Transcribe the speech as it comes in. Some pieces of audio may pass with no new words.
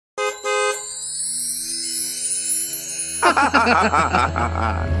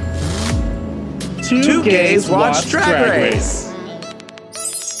Two gays watch Drag Race.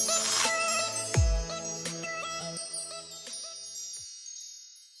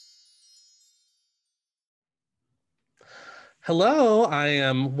 Hello, I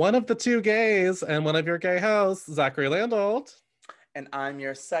am one of the two gays and one of your gay hosts, Zachary Landolt. And I'm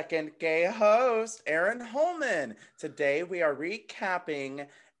your second gay host, Aaron Holman. Today we are recapping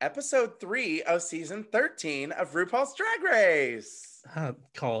episode 3 of season 13 of RuPaul's Drag Race.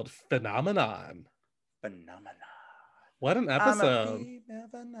 Called Phenomenon. Phenomenon. What an episode. I'm a female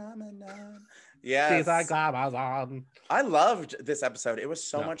phenomenon. Yes. She's a glamazon. I loved this episode. It was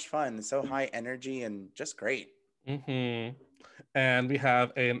so much fun, so high energy and just great. Mm-hmm. And we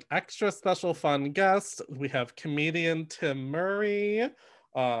have an extra special fun guest. We have comedian Tim Murray,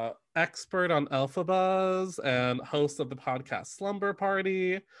 expert on Elphabuzz and host of the podcast Slumber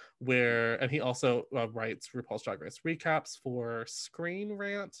Party, and he also writes RuPaul's Drag Race recaps for Screen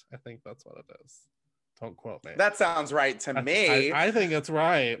Rant. I think that's what it is. Don't quote me. That sounds right to me. I think it's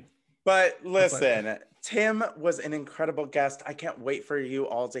right. But listen, Tim was an incredible guest. I can't wait for you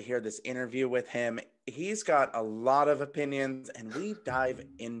all to hear this interview with him. He's got a lot of opinions and we dive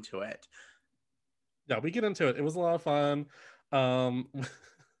into it. Yeah, we get into it. It was a lot of fun. I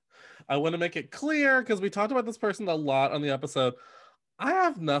want to make it clear because we talked about this person a lot on the episode. I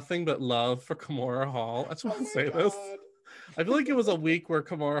have nothing but love for Kimora Hall. I just want to say this. I feel like it was a week where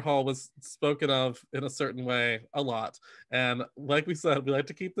Kimora Hall was spoken of in a certain way a lot. And like we said, we like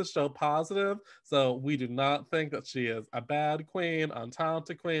to keep the show positive. So we do not think that she is a bad queen,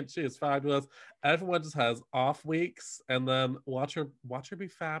 untalented queen. She is fabulous. Everyone just has off weeks and then watch her be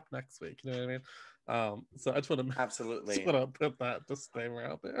fab next week. You know what I mean? So I just want to absolutely put that disclaimer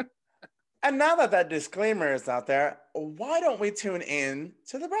out there. And now that disclaimer is out there, why don't we tune in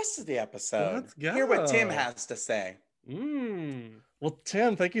to the rest of the episode? Let's go. Hear what Tim has to say. Well,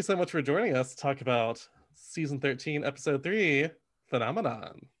 Tim, thank you so much for joining us to talk about season 13, episode 3,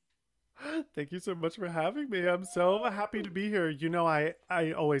 Phenomenon. Thank you so much for having me. I'm so happy to be here. You know, I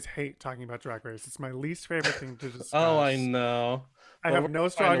always hate talking about Drag Race. It's my least favorite thing to discuss. Oh, I know. I have no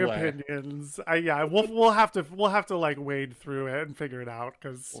strong opinions. We'll have to like wade through it and figure it out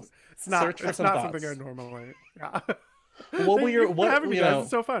because it's not something I normally. Yeah. What were your having me guys?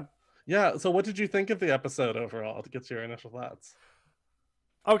 It's so fun. Yeah. So, what did you think of the episode overall? To get your initial thoughts.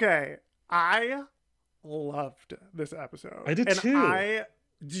 Okay, I loved this episode. I did too.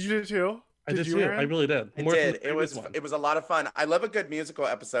 Did you do too? I did too. I really did. I did. It was a lot of fun. I love a good musical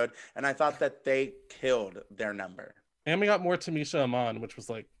episode, and I thought that they killed their number. And we got more Tamisha Iman, which was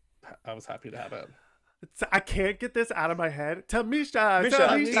like, I was happy to have it. I can't get this out of my head. Tamisha Iman.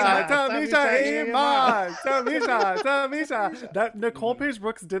 That Nicole Paige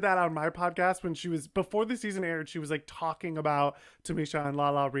Brooks did that on my podcast when she was, before the season aired, she was like talking about Tamisha and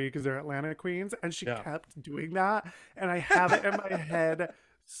La Ree because they're Atlanta queens, and she kept doing that, and I have it in my head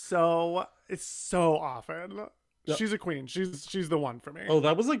so often. Yep. She's a queen. She's the one for me. Oh,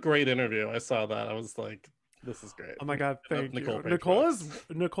 that was a great interview. I saw that. I was like, this is great. Oh my god, thank you. Nicole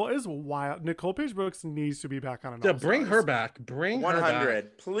is wild. Nicole Paige Brooks needs to be back on an All-Stars. Bring her back. Bring 100. Her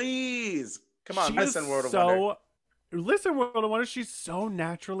back. Please. Come on, listen, World of Wonder. Listen, World of Wonder, she's so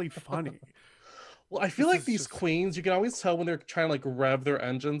naturally funny. Well, I feel like these queens, you can always tell when they're trying to like rev their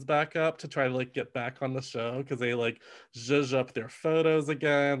engines back up to try to like get back on the show because they like zhuzh up their photos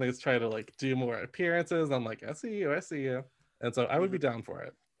again. They just try to like do more appearances. I'm like, I see you. And so I would be down for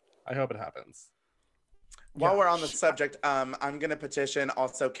it. I hope it happens. While we're on the subject, I'm going to petition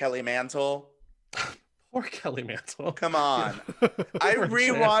also Kelly Mantle. Poor Kelly Mantle. Come on. I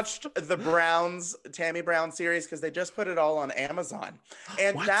rewatched the Browns, Tammy Brown series because they just put it all on Amazon.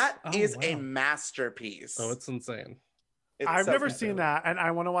 And that is a masterpiece. Oh, it's insane. I've never seen that, and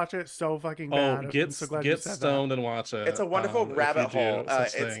I want to watch it so fucking bad. Oh, get stoned and watch it. It's a wonderful rabbit hole.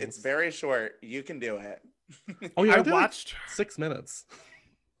 It's very short. You can do it. Oh, yeah, I watched 6 minutes.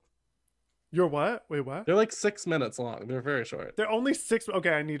 You're what? Wait, what? They're like 6 minutes long. They're very short. They're only 6.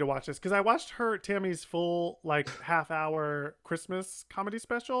 Okay, I need to watch this because I watched Tammy's full like half-hour Christmas comedy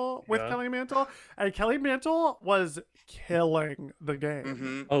special with Kelly Mantle, and Kelly Mantle was killing the game.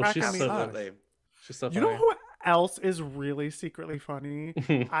 Mm-hmm. Oh, she's so funny. She's so funny. You know who else is really secretly funny?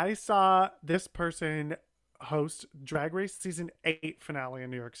 I saw this person host Drag Race season 8 finale in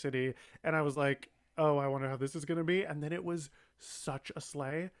New York City, and I was like, oh, I wonder how this is gonna be, and then it was such a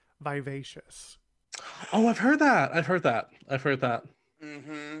slay. Vivacious. Oh, I've heard that.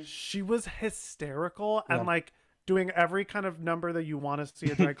 Mm-hmm. She was hysterical and like doing every kind of number that you want to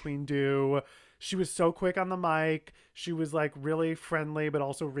see a drag queen do. She was so quick on the mic. She was like really friendly, but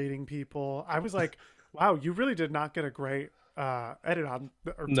also reading people. I was like, wow, you really did not get a great edit on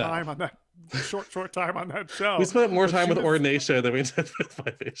or No. time on that short time on that show. We spent more But time she with was Ornacia than we did with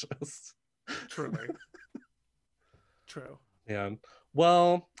Vivacious. truly true. Yeah.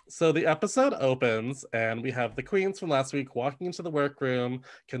 Well, so the episode opens and we have the queens from last week walking into the workroom,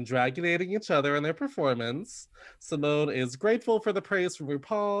 congratulating each other on their performance. Simone is grateful for the praise from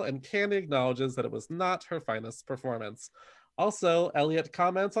RuPaul, and Candy acknowledges that it was not her finest performance. Also, Elliot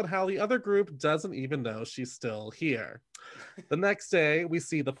comments on how the other group doesn't even know she's still here. The next day, we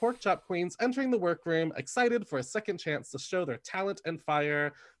see the pork chop queens entering the workroom, excited for a second chance to show their talent and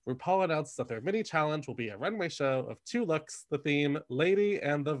fire. RuPaul announced that their mini challenge will be a runway show of 2 looks, the theme Lady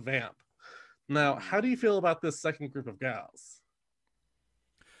and the Vamp. Now, how do you feel about this second group of gals?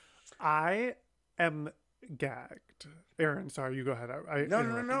 I am gagged. Aaron, sorry, you go ahead. No.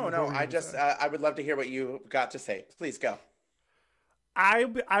 I would love to hear what you got to say. Please go.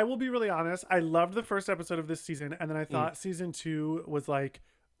 I will be really honest. I loved the first episode of this season, and then I thought season 2 was like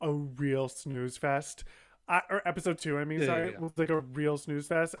a real snooze fest. Or episode 2, I mean, sorry, was like a real snooze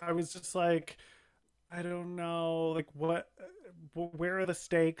fest. I was just like, I don't know, like where are the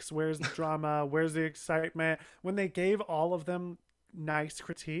stakes? Where's the drama? Where's the excitement? When they gave all of them nice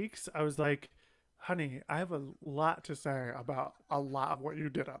critiques, I was like, honey, I have a lot to say about a lot of what you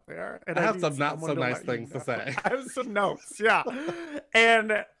did up there. And I have some not so nice things to say. I have some notes, yeah.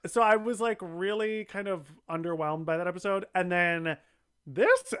 And so I was like really kind of underwhelmed by that episode. And then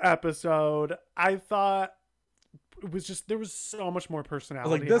this episode, I thought it was just, there was so much more personality.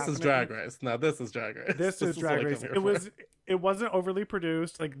 I was like, this is Drag Race. No, this is Drag Race. This is Drag Race. It wasn't overly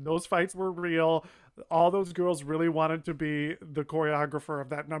produced. Like, those fights were real. All those girls really wanted to be the choreographer of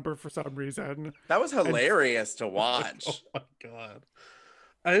that number for some reason. That was hilarious to watch. Oh my God.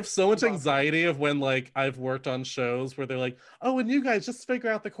 I have so much anxiety of when, like, I've worked on shows where they're like, oh, and you guys just figure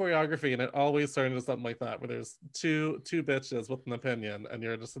out the choreography, and it always turns into something like that, where there's two bitches with an opinion, and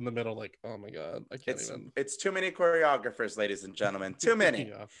you're just in the middle like, oh my God, I can't even. It's too many choreographers, ladies and gentlemen. Too many.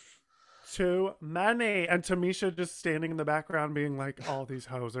 Yeah. Too many. And Tamisha just standing in the background being like, all these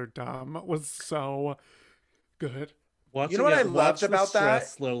hoes are dumb, was so good. You know what I loved about that?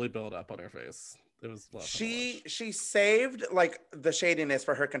 Slowly build up on her face. It was she saved like the shadiness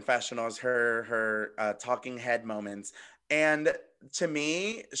for her confessionals, her talking head moments, and to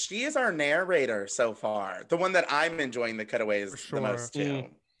me, she is our narrator so far, the one that I'm enjoying the cutaways the most too.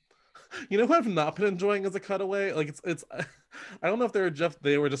 You know who I've not been enjoying as a cutaway? Like it's I don't know if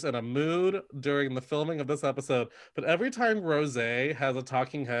they were just in a mood during the filming of this episode, but every time Rosé has a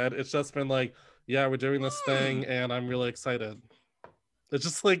talking head, it's just been like, yeah, we're doing this thing and I'm really excited. It's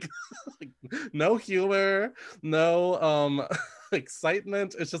just like, no humor, no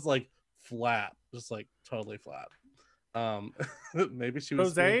excitement. It's just like flat, just like totally flat. Maybe she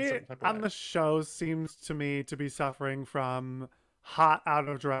was Rosé on the show seems to me to be suffering from hot out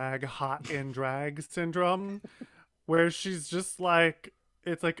of drag, hot in drag syndrome, where she's just like,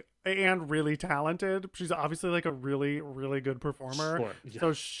 it's like, and really talented. She's obviously like a really, really good performer. Sure,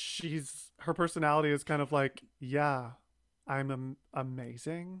 yeah. So her personality is kind of like, yeah, I'm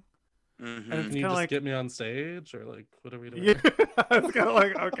amazing. Mm-hmm. And can you just like, get me on stage, or like, what are we doing? Yeah, it's kind of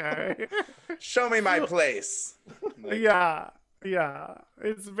like, okay, show me my place. Yeah,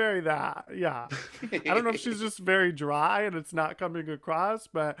 it's very that. Yeah, I don't know if she's just very dry and it's not coming across,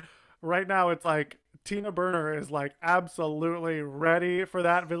 but right now it's like Tina Burner is like absolutely ready for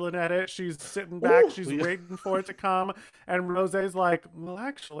that villain edit. She's sitting back, she's waiting for it to come, and Rosé's like, well,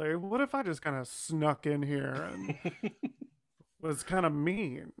 actually, what if I just kind of snuck in here and was kind of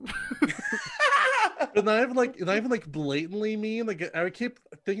mean? But not even like blatantly mean. Like, I keep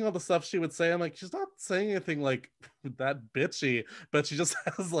thinking of the stuff she would say. I'm like, she's not saying anything like that bitchy, but she just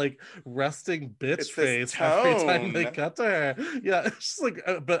has like resting bitch face every time they cut to her. Yeah, it's just like,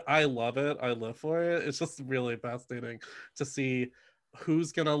 but I love it. I live for it. It's just really fascinating to see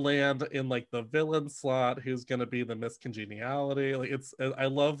who's gonna land in like the villain slot, who's gonna be the Miss Congeniality. Like, I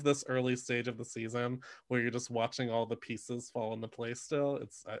love this early stage of the season where you're just watching all the pieces fall into place still.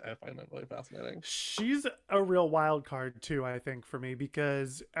 I find it really fascinating. She's a real wild card too, I think, for me,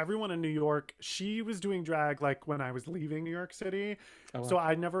 because everyone in New York, she was doing drag like when I was leaving New York City. Oh, wow. So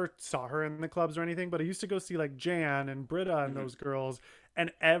I never saw her in the clubs or anything, but I used to go see like Jan and Britta and those girls,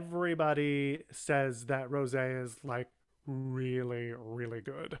 and everybody says that Rosé is like really, really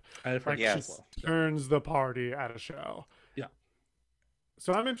good. I've heard, like, she turns the party at a show. Yeah.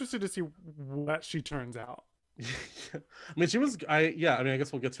 So I'm interested to see what she turns out. I mean, I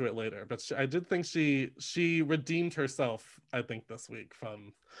guess we'll get to it later, but I did think she redeemed herself, I think, this week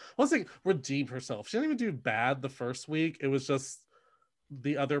from, I was saying redeemed herself. She didn't even do bad the first week. It was just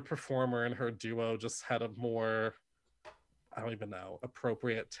the other performer in her duo just had a more, I don't even know,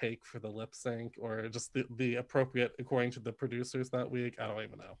 appropriate take for the lip sync, or just the appropriate according to the producers that week. I don't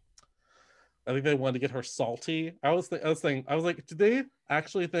even know. I think they wanted to get her salty. I was like, did they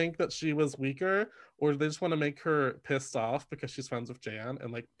actually think that she was weaker, or did they just want to make her pissed off because she's friends with Jan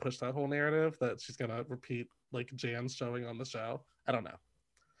and like push that whole narrative that she's gonna repeat like Jan's showing on the show? I don't know.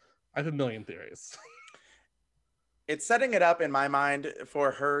 I have a million theories. It's setting it up in my mind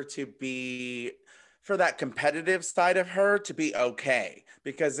for her to be, for that competitive side of her to be okay,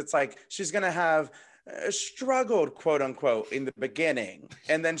 because it's like she's gonna have struggled, quote unquote, in the beginning,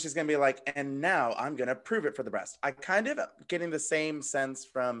 and then she's gonna be like, and now I'm gonna prove it for the rest. I kind of getting the same sense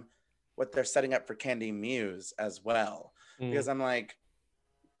from what they're setting up for Candy Muse as well, because I'm like,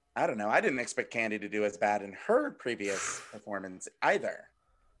 I don't know, I didn't expect Candy to do as bad in her previous performance either.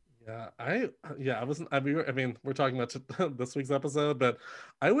 I wasn't. I mean, we're talking about this week's episode, but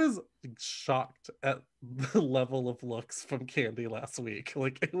I was shocked at the level of looks from Candy last week.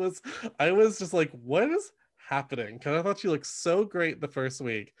 Like I was just like, what is happening? Because I thought she looked so great the first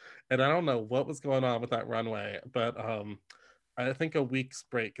week, and I don't know what was going on with that runway, but I think a week's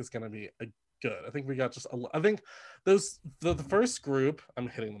break is going to be good. I think we got I think the first group. I'm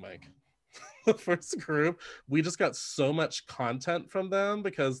hitting the mic. The first group, we just got so much content from them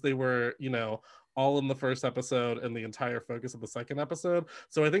because they were, all in the first episode and the entire focus of the second episode.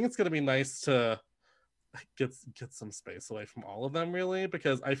 So I think it's going to be nice to get some space away from all of them, really,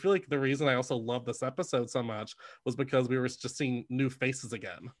 because I feel like the reason I also love this episode so much was because we were just seeing new faces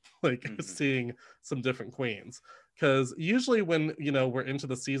again, like seeing some different queens. Because usually when we're into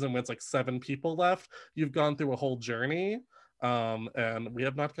the season when it's like 7 people left, you've gone through a whole journey. And we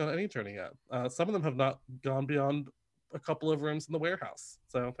have not gone any journey yet. Some of them have not gone beyond a couple of rooms in the warehouse.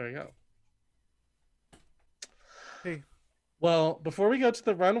 So there you go. Hey. Well, before we go to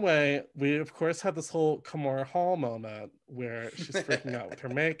the runway, we of course had this whole Kimora Hall moment where she's freaking out with her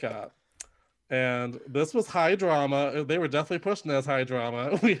makeup. And this was high drama. They were definitely pushing it as high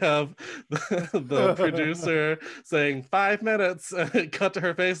drama. We have the producer saying 5 minutes, cut to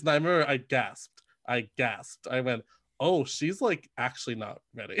her face, and I remember I gasped. I went, oh, she's like actually not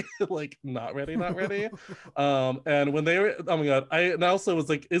ready. Like not ready. And when they were, oh my God, I also was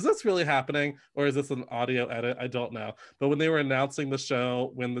like, is this really happening? Or is this an audio edit? I don't know. But when they were announcing the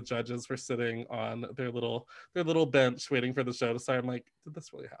show, when the judges were sitting on their little bench waiting for the show to start, I'm like, did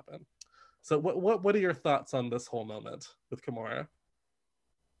this really happen? So what are your thoughts on this whole moment with Kimora?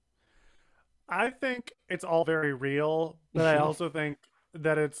 I think it's all very real, but I also think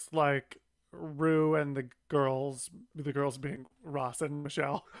that it's like Rue and the girls being Ross and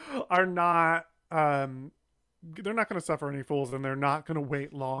Michelle, are not they're not going to suffer any fools, and they're not going to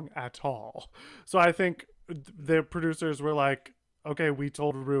wait long at all. So I think the producers were like, okay, we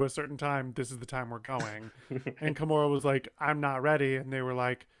told Rue a certain time, this is the time we're going. And Kimora was like, I'm not ready. And they were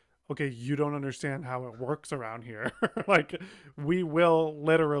like, okay, you don't understand how it works around here. Like, we will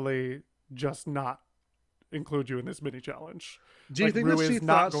literally just not include you in this mini challenge. Do you like, think Rue that she is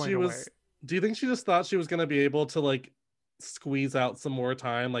not thought going she was away. do you think she just thought she was going to be able to like squeeze out some more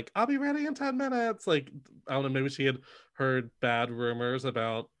time, like I'll be ready in 10 minutes? Like, I don't know, maybe she had heard bad rumors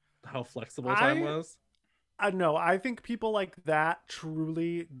about how flexible time was. No, I think people like that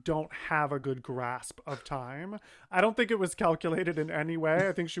truly don't have a good grasp of time. I don't think it was calculated in any way.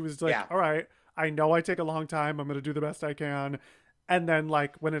 I think she was like, all right, I know I take a long time. I'm going to do the best I can. And then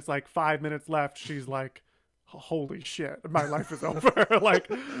like when it's like 5 minutes left, she's like, holy shit, my life is over. Like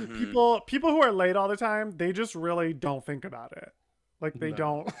people who are late all the time, they just really don't think about it. Like they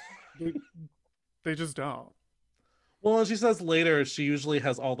don't, they just don't. Well, and she says later she usually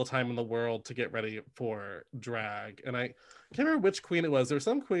has all the time in the world to get ready for drag. And I can't remember which queen it was. There was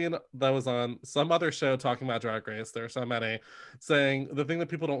some queen that was on some other show talking about Drag Race. There are so many saying the thing that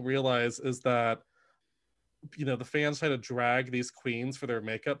people don't realize is that, the fans try to drag these queens for their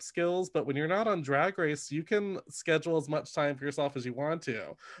makeup skills. But when you're not on Drag Race, you can schedule as much time for yourself as you want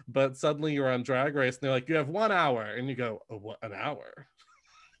to. But suddenly you're on Drag Race and they're like, you have 1 hour. And you go, oh, what, an hour?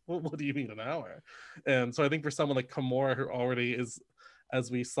 What do you mean an hour? And so I think for someone like Kimora, who already is,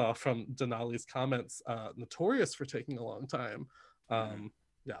 as we saw from Denali's comments, notorious for taking a long time,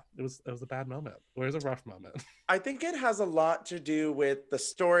 it was a bad moment. It was a rough moment. I think it has a lot to do with the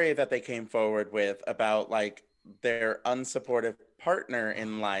story that they came forward with about like their unsupportive partner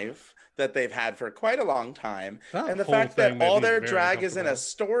in life that they've had for quite a long time. That And the whole fact thing that made all me their very drag is in a uncomfortable.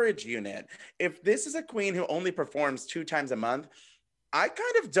 storage unit. If this is a queen who only performs 2 times a month, I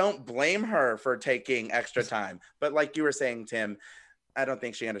kind of don't blame her for taking extra time. But like you were saying, Tim, I don't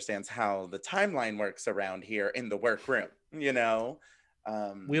think she understands how the timeline works around here in the workroom, you know?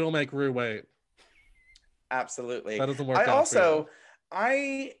 We don't make Rue wait. Absolutely. That doesn't work out for you.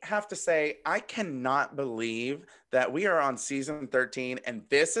 I have to say, I cannot believe that we are on season 13, and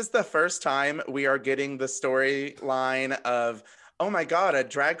this is the first time we are getting the storyline of, oh my God, a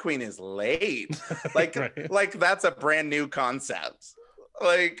drag queen is late. Like, Right. like that's a brand new concept.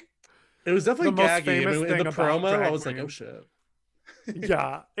 Like, It was definitely The most gaggy. I famous mean, in the thing about promo, I drag was like, oh queens. shit.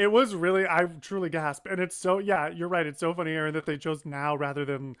 Yeah, it was really, I truly gasped. And it's so, yeah, you're right. It's so funny, Aaron, that they chose now rather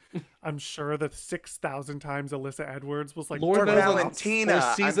than, I'm sure, the 6,000 times Alyssa Edwards was like, Lord or knows, Valentina. or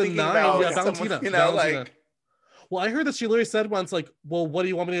I'm season thinking 9. about Yeah, someone, Valentina. you know, Valentina. like, Well, I heard that she literally said once, like, well, what do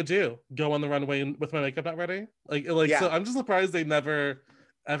you want me to do? Go on the runway with my makeup not ready? Like, yeah. so I'm just surprised they never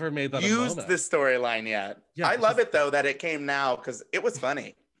ever made that a used moment. this storyline yet. Yeah, I it's love just- it though that it came now because it was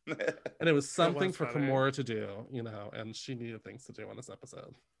funny. And it was something for funny. Kimura to do, you know, and she needed things to do on this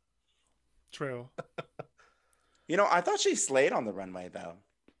episode. True. You know, I thought she slayed on the runway though.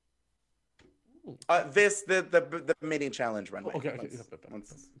 Ooh. The mini challenge runway. Okay.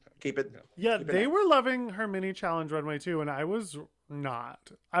 Let's keep it. Yeah, keep it they nice. were loving her mini challenge runway too, and I was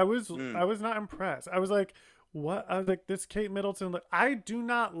not. I was not impressed. I was like, what? I was like, this Kate Middleton. I do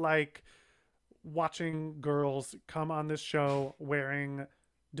not like watching girls come on this show wearing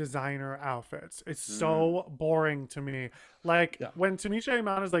designer outfits. It's so boring to me. Like when Tanisha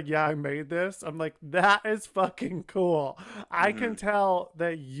Iman is like, yeah, I made this, I'm like, that is fucking cool. I can tell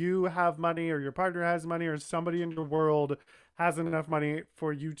that you have money, or your partner has money, or somebody in your world has enough money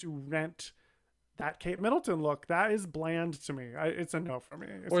for you to rent that Kate Middleton look. That is bland to me. It's a no for me.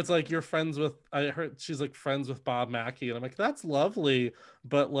 Or it's like you're friends with, I heard she's like friends with Bob Mackie, and I'm like, that's lovely,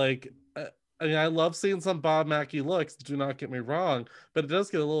 but like I mean, I love seeing some Bob Mackie looks, do not get me wrong, but it does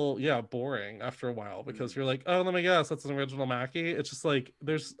get a little boring after a while, because you're like, oh, let me guess, that's an original Mackie. It's just like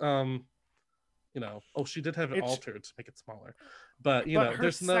there's you know, oh, she did have it altered to make it smaller, but you know, her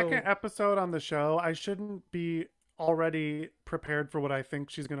there's second episode on the show, I shouldn't be already prepared for what I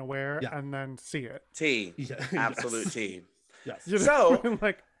think she's gonna wear and then see it. Absolute yes. tea. Yes. You know? So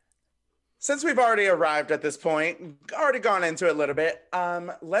like, since we've already arrived at this point, already gone into it a little bit,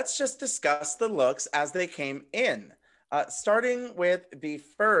 let's just discuss the looks as they came in. Starting with the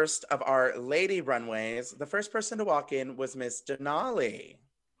first of our lady runways, the first person to walk in was Miss Denali.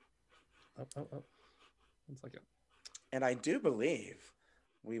 Oh. 1 second. And I do believe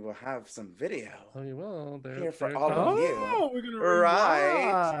we will have some video. Oh, you will. Here for all of you. We're gonna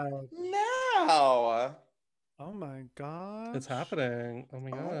right now. Oh my god. It's happening. Oh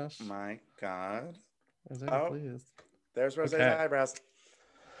my gosh. Oh my god. Isaiah, please. There's Rose's eyebrows.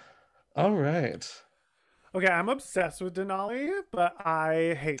 All right. Okay, I'm obsessed with Denali, but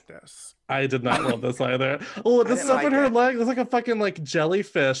I hate this. I did not love this either. Oh, the stuff in her leg, it's like a fucking like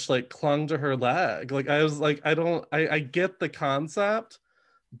jellyfish like clung to her leg. Like I was like, I get the concept,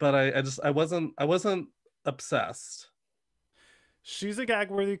 but I wasn't obsessed. She's a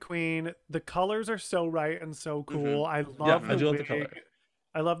gag-worthy queen. The colors are so right and so cool. I love I do love the color.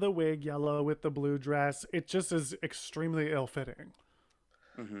 I love the wig yellow with the blue dress. It just is extremely ill-fitting.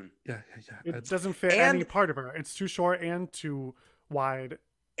 Yeah. It doesn't fit any part of her. It's too short and too wide.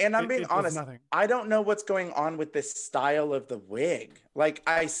 And I'm being honest, I don't know what's going on with this style of the wig. Like,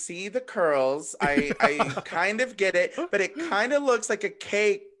 I see the curls, I kind of get it, but it kind of looks like a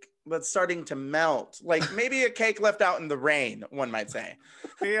cake that's starting to melt. Like maybe a cake left out in the rain, one might say.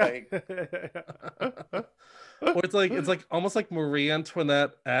 Yeah. Or it's like almost like Marie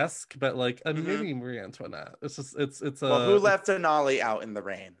Antoinette-esque, but like a mini Marie Antoinette. It's just it's well, who left Denali out in the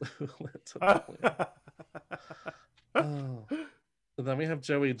rain? Oh. And then we have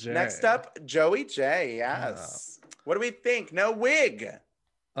Joey J. Next up, Joey J. Yes. What do we think? No wig.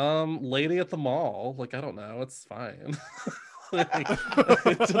 Lady at the mall. Like, I don't know. It's fine. like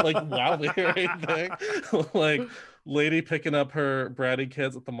wildly or anything. Like, lady picking up her bratty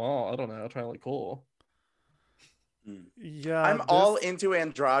kids at the mall. I don't know. Trying to look cool. Yeah. I'm all into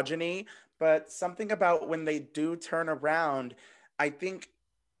androgyny, but something about when they do turn around, I think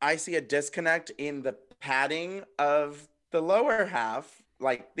I see a disconnect in the padding of the lower half,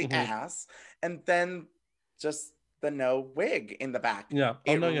 like the ass, and then just the no wig in the back. Yeah.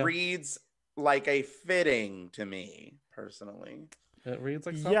 It reads like a fitting to me, personally. It reads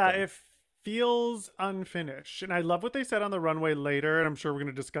like something. Yeah, it feels unfinished. And I love what they said on the runway later, and I'm sure we're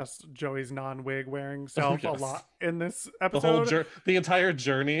going to discuss Joey's non-wig wearing self a lot in this episode. The entire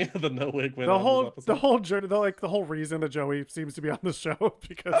journey, the no wig win on this episode. The whole journey, the whole reason that Joey seems to be on the show,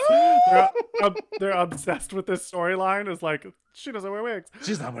 because they're obsessed with this storyline, is like, she doesn't wear wigs.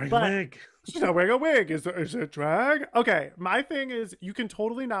 She's not wearing a wig. She's not wearing a wig. Is it drag? Okay, my thing is, you can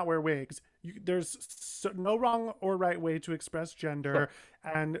totally not wear wigs. There's no wrong or right way to express gender.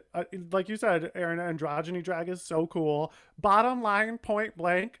 And like you said, Aaron, androgyny drag is so cool. Bottom line, point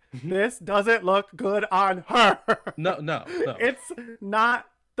blank, this doesn't look good on her. No. It's not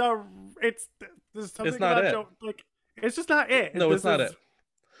there's something it's not about it. It's just not it. No, it's not it.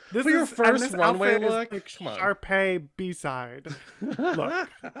 This For your first runway look, like come on. Sharpay B-side. Look,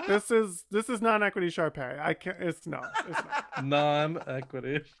 this is non-equity Sharpay. It's not.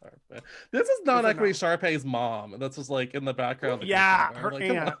 Non-equity Sharpay. This is non-equity Sharpay's mom. That's just like in the background. Yeah, her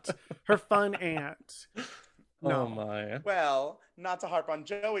aunt, her fun aunt. No. Oh my. Well, not to harp on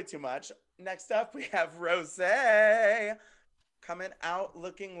Joey too much. Next up, we have Rose coming out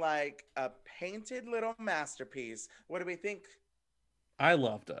looking like a painted little masterpiece. What do we think? I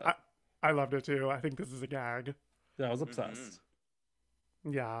loved it. I loved it too. I think this is a gag. Yeah, I was obsessed.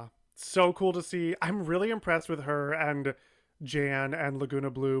 Yeah. So cool to see. I'm really impressed with her and Jan and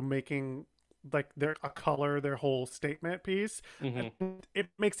Laguna Blue making like their whole statement piece. And it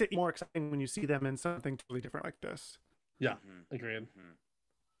makes it more exciting when you see them in something totally different like this. Yeah, agreed.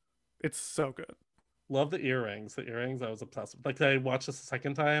 It's so good. Love the earrings. The earrings I was obsessed with. Like I watched this a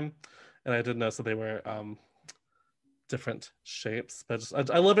second time and I didn't know so they were different shapes, but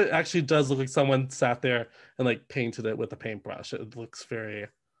I love it. Actually does look like someone sat there and like painted it with a paintbrush. It looks very,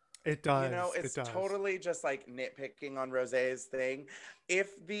 it does, you know, it's totally just like nitpicking on Rosé's thing.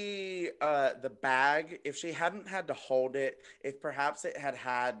 If the bag, if she hadn't had to hold it, if perhaps it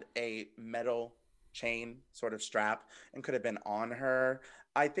had a metal chain sort of strap and could have been on her,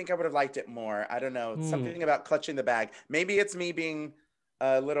 I think I would have liked it more. I don't know, something about clutching the bag. Maybe it's me being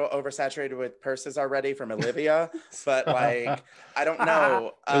a little oversaturated with purses already from Olivia, but like, I don't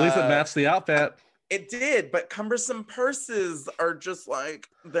know. At least it matched the outfit. It did, but cumbersome purses are just like,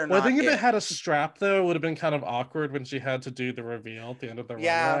 they're not. Well, I think if it had a strap though, it would have been kind of awkward when she had to do the reveal at the end of the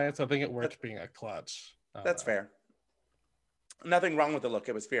runway. So I think it worked being a clutch. That's fair. Nothing wrong with the look.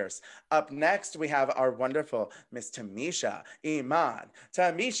 It was fierce. Up next, we have our wonderful Miss Tamisha Iman.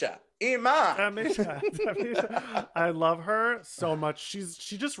 Tamisha. I love her so much.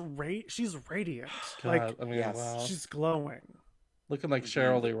 She's radiant. God, like, I mean, wow. She's glowing. Looking like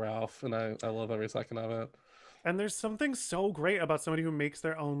Cheryl Lee Ralph, and I love every second of it. And there's something so great about somebody who makes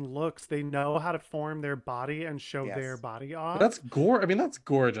their own looks. They know how to form their body and show their body off. That's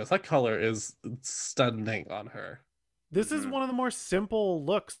gorgeous. That color is stunning on her. This is one of the more simple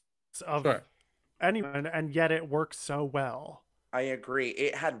looks of anyone, and yet it works so well. I agree.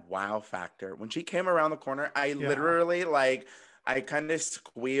 It had wow factor. When she came around the corner, I literally I kind of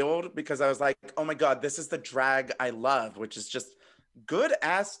squealed because I was like, oh my God, this is the drag I love, which is just good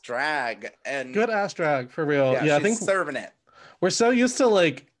ass drag. And good ass drag for real. Yeah, I think serving it. We're so used to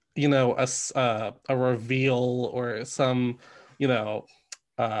like, you know, a reveal or some, you know,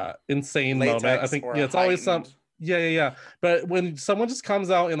 insane latex moment. I think it's always some. Yeah. But when someone just comes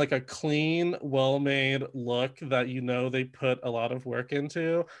out in like a clean, well-made look that you know they put a lot of work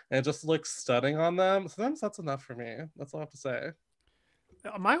into and it just looks stunning on them, sometimes that's enough for me. That's all I have to say.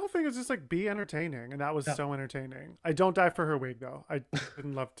 My whole thing is just like be entertaining, and that was so entertaining. I don't die for her wig though. I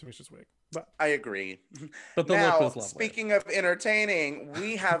didn't love Tamisha's wig, but I agree. But the look was lovely. Speaking of entertaining,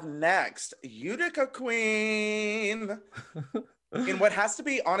 we have next Utica Queen. In what has to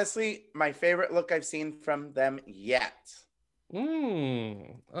be, honestly, my favorite look I've seen from them yet.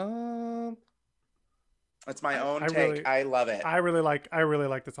 It's my own take. I love it. I really like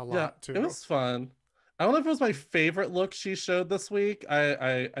this a lot too. It was fun. I don't know if it was my favorite look she showed this week.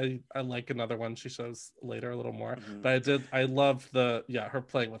 I like another one she shows later a little more. But I loved her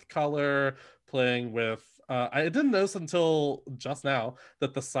playing with color, playing with I didn't notice until just now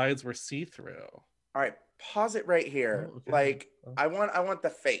that the sides were see-through. All right. Pause it right here. I want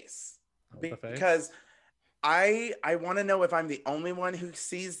the face, because I want to know if I'm the only one who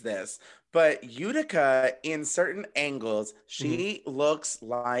sees this, but Utica in certain angles, she looks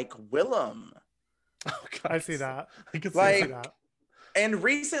like Willem. Oh God, I see that. I can see that. And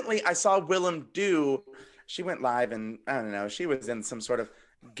recently I saw Willem she went live and I don't know, she was in some sort of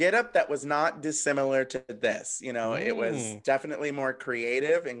getup that was not dissimilar to this. You know, it was definitely more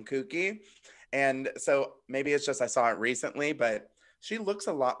creative and kooky. And so maybe it's just I saw it recently, but she looks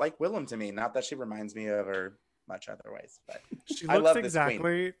a lot like Willem to me. Not that she reminds me of her much otherwise. But She I looks love this queen.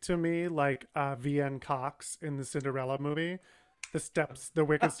 exactly to me like VN Cox in the Cinderella movie. The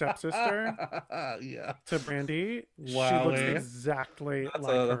wicked stepsister Yeah. to Brandy. Wow. She looks exactly like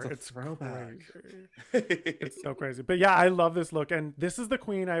her. That's a It's throwback. crazy. It's so crazy. But yeah, I love this look. And this is the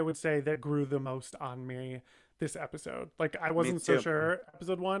queen I would say that grew the most on me this episode. Like I wasn't so sure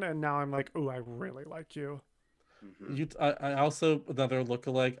episode 1, and now I'm like, oh, I really like you. I also, another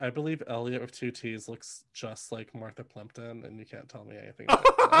lookalike, I believe Elliot with 2 T's looks just like Martha Plimpton, and you can't tell me anything about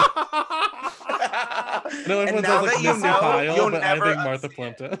that. No, everyone says like Missy Kyle, but I think Martha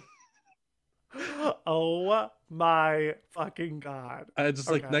Plimpton. Oh my fucking God. I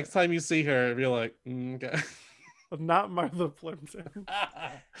just like next time you see her, be like, okay. Not Martha Plimpton.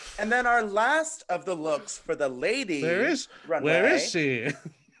 And then our last of the looks for the lady. Where is she?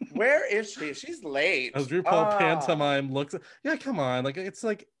 Where is she? She's late. As RuPaul pantomime looks. Yeah, come on. Like it's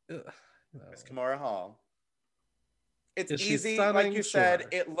like. It's Kimora Hall. It's is easy, like you said.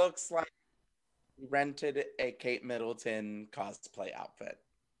 It looks like you rented a Kate Middleton cosplay outfit.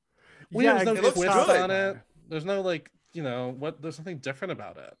 Well, yeah, there's no twist on it. There's no like, there's nothing different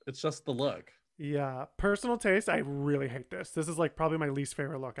about it. It's just the look. Yeah, personal taste. I really hate this. This is like probably my least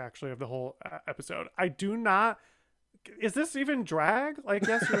favorite look actually of the whole episode. I do not. Is this even drag? Like,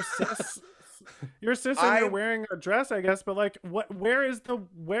 yes, you're cis. You're cis and you're wearing a dress, I guess. But like, where is the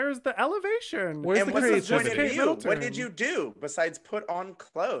elevation? Where's the creativity? What did you do besides put on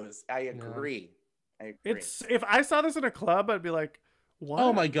clothes? I agree. It's if I saw this in a club, I'd be like, what?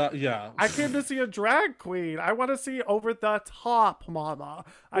 Oh my God, yeah. I came to see a drag queen. I want to see over the top, mama.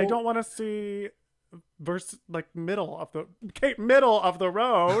 I don't want to see middle of the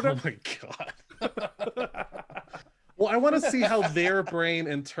road. Oh my God. Well, I want to see how their brain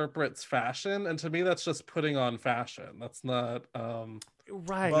interprets fashion, and to me, that's just putting on fashion. That's not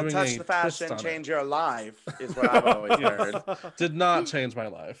right. Well, touch the fashion, change your life is what I've always heard. Did not change my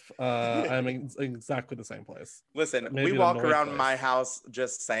life. I'm in exactly the same place. Listen, we walk around my house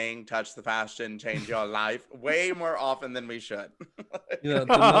just saying "touch the fashion, change your life" way more often than we should.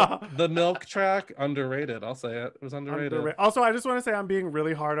 The milk track, underrated. I'll say it. It was underrated. Also, I just want to say I'm being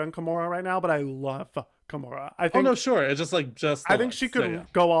really hard on Kimora right now, but I love Kimora. I think. Oh no, sure. It's just I think she could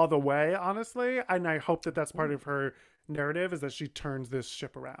go all the way, honestly, and I hope that that's part of her narrative is that she turns this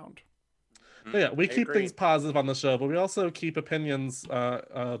ship around. Yeah, we keep things positive on the show, but we also keep opinions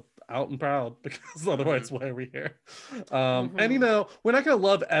out and proud, because otherwise why are we here? And we're not gonna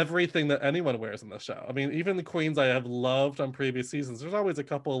love everything that anyone wears in the show. I mean, even the queens I have loved on previous seasons, there's always a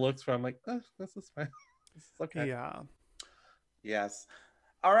couple of looks where I'm like, this is fine. This is okay. Yeah. Yes.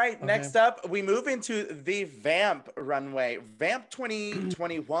 All right, next up, we move into the Vamp runway, Vamp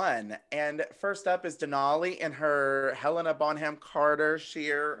 2021. And first up is Denali in her Helena Bonham Carter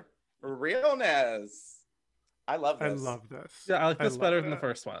sheer realness. I love this. Yeah, I like this better than the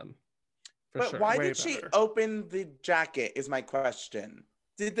first one. But why did she open the jacket is my question.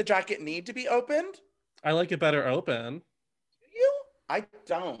 Did the jacket need to be opened? I like it better open. Do you? I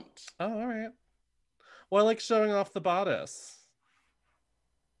don't. Oh, all right. Well, I like showing off the bodice.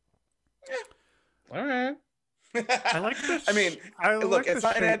 All right. I like this. I mean, look, it's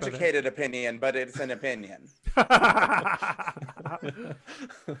not an educated opinion, but it's an opinion.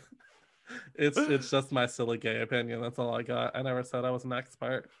 It's just my silly gay opinion. That's all I got. I never said I was an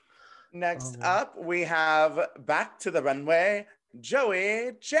expert. Next up, we have back to the runway,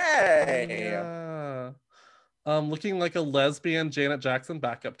 Joey J. Yeah. Looking like a lesbian Janet Jackson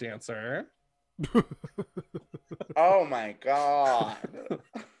backup dancer. Oh my God.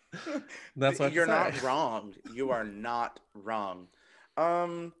 That's what you're not wrong. You are not wrong.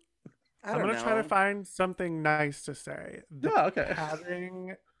 I'm gonna try to find something nice to say. Okay.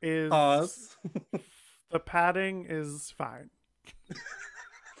 Padding is pause. The padding is fine.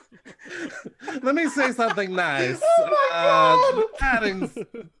 Let me say something nice. The padding's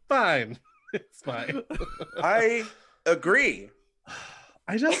fine. It's fine. I agree.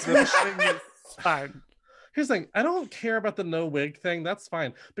 I just wish it's fine. Here's the thing. I don't care about the no wig thing. That's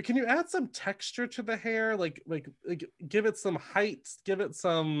fine. But can you add some texture to the hair? Like give it some height. Give it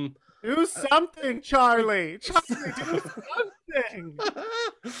some. Do something, Charlie. Charlie, do something.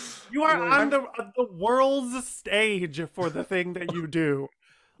 You are on the world's stage for the thing that you do.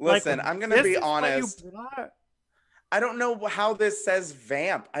 Listen, I'm gonna be honest. I don't know how this says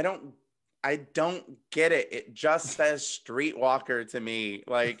vamp. I don't get it. It just says streetwalker to me.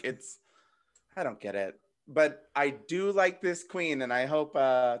 Like I don't get it. But I do like this queen, and I hope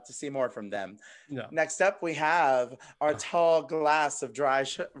to see more from them. No. Next up, we have our tall glass of dry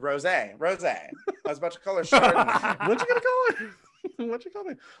rosé. Rosé. I was about to call her Chardonnay. What'd you gonna call it? What'd you call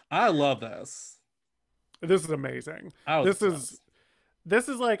me? I love this. This is amazing. I was This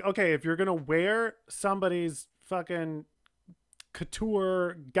is like, okay, if you're gonna wear somebody's fucking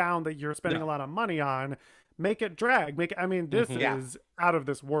couture gown that you're spending a lot of money on, make it drag. I mean, this is out of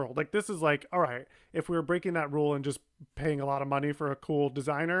this world. Like, this is like, all right, if we were breaking that rule and just paying a lot of money for a cool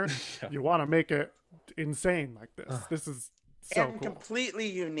designer, you want to make it insane like this. This is so and cool. Completely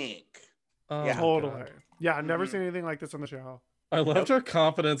unique. Yeah, totally. Yeah, I've never seen anything like this on the show. I loved her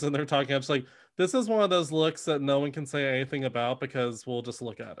confidence in their talking. I'm just like, this is one of those looks that no one can say anything about because we'll just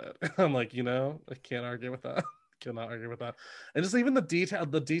look at it. I'm like, I can't argue with that. Cannot argue with that. And just even the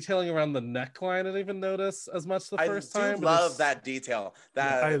detailing around the neckline, I didn't even notice as much the first time. I love that detail.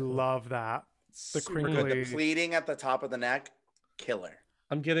 I love that. The crinkly, the pleating at the top of the neck, killer.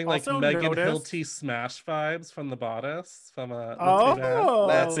 I'm getting like also Megan Hilty Smash vibes from the bodice from a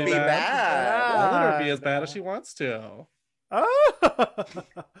Let's Be Bad. I'll let her be as bad as she wants to. Oh.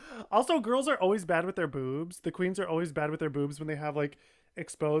 Also, girls are always bad with their boobs. The queens are always bad with their boobs when they have like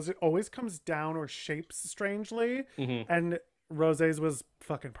exposed. It always comes down or shapes strangely. And Rosé's was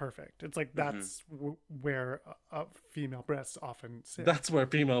fucking perfect. It's like that's where female breasts often sit. That's where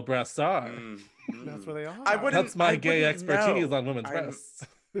female breasts are. That's where they are. That's my gay expertise on women's breasts.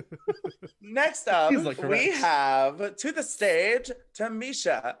 Next up, we have to the stage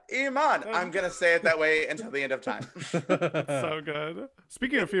Tamisha Iman. I'm going to say it that way until the end of time. So good.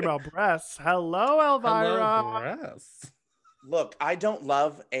 Speaking of female breasts, hello, Elvira. Hello, breasts. Look, I don't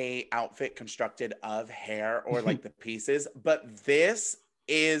love a outfit constructed of hair or like the pieces, but this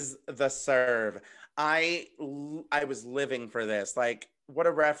is the serve. I was living for this. Like, what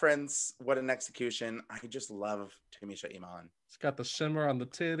a reference, what an execution. I just love Tamisha Iman. She's got the shimmer on the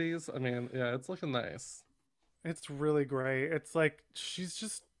titties. I mean, yeah, it's looking nice. It's really great. It's like she's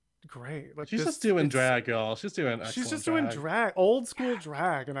just great. Like she's just doing drag, y'all. She's doing doing drag, old school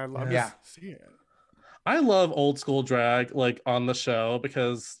drag, and I love to see it. I love old school drag like on the show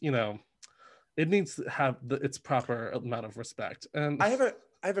because it needs to have its proper amount of respect. And I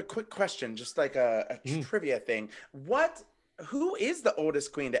have a quick question, just like a trivia thing. Who is the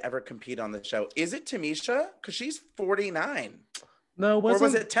oldest queen to ever compete on the show? Is it Tamisha? Because she's 49. No, or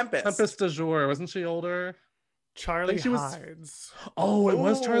was it Tempest? Tempest du Jour, wasn't she older? Charlie Hides. Oh, it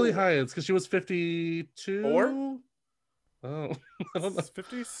was Charlie Hides because she was 52. Or? Oh, I don't know.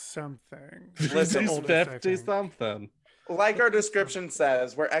 50 something. Listen, 50 something. Like our description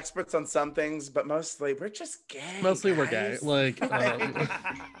says, we're experts on some things, but mostly we're just gay. Mostly we're gay. Like,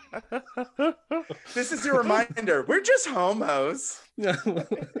 this is your reminder. We're just homos. Yeah.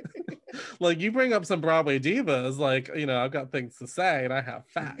 Like, you bring up some Broadway divas, like, I've got things to say and I have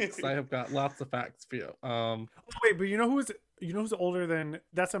facts. I have got lots of facts for you. Wait, but who's older than,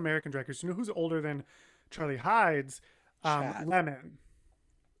 that's American Drag Race. You know who's older than Charlie Hides? Lemon.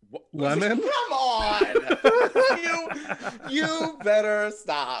 Lemon? Come on! you better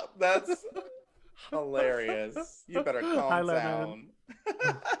stop. That's hilarious. You better calm down.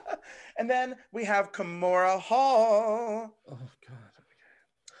 And then we have Kimora Hall. Oh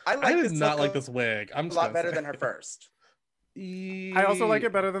God! I did not like this wig. I'm a lot better than her first. I also like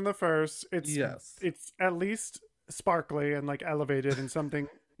it better than the first. It's at least sparkly and like elevated, and something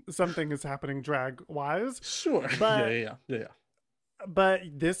is happening drag wise. Sure. But, yeah. But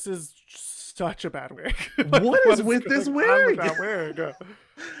this is such a bad wig. What is with this wig?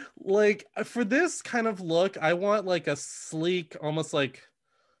 Like, for this kind of look, I want like a sleek, almost like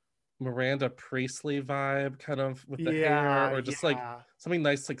Miranda Priestley vibe, kind of with the hair, or just like something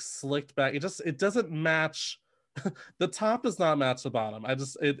nice, like slicked back. It doesn't match. The top does not match the bottom.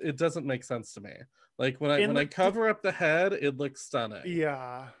 It doesn't make sense to me. Like when I cover up the head, it looks stunning.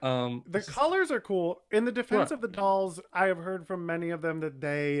 Yeah. The colors are cool. In the defense of the dolls, I have heard from many of them that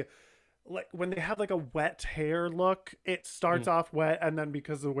they like when they have like a wet hair look, it starts off wet, and then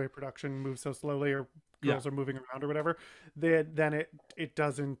because of the way production moves so slowly, or girls are moving around or whatever, then it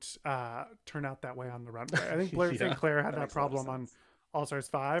doesn't turn out that way on the runway. I think Blair St. Clair had that problem on All Stars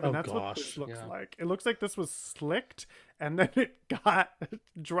 5, and that's what this looks like. It looks like this was slicked and then it got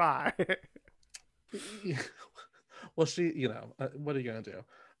dry. Well, she, what are you gonna do?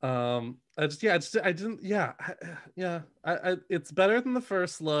 It's better than the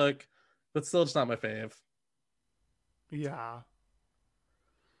first look, but still just not my fave. Yeah,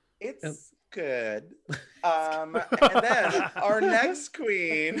 it's good. And then our next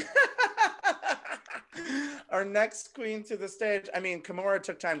queen. Our next queen to the stage. I mean, Kimora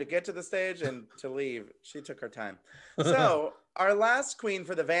took time to get to the stage and to leave. She took her time. So our last queen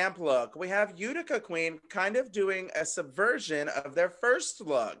for the vamp look, we have Utica Queen kind of doing a subversion of their first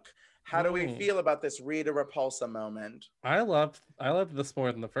look. How do we feel about this Rita Repulsa moment? I loved this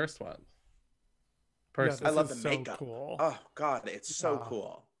more than the first one. Yeah, person. I this love is the so makeup. cool. Oh God, it's so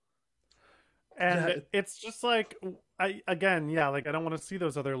cool. And Yeah, it's just like, like I don't want to see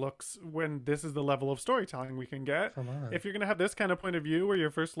those other looks when this is the level of storytelling we can get. come on. If you're gonna have this kind of point of view where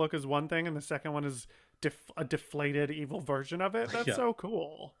your first look is one thing and the second one is a deflated evil version of it, that's Yeah. so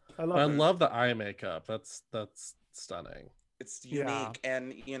cool. I I love it. love the eye makeup. That's stunning. It's Yeah. unique,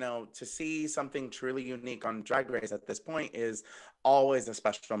 and to see something truly unique on Drag Race at this point is always a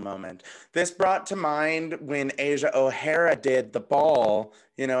special moment. This brought to mind when Asia O'Hara did the ball,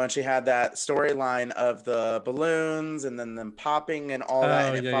 and she had that storyline of the balloons and then them popping and all that,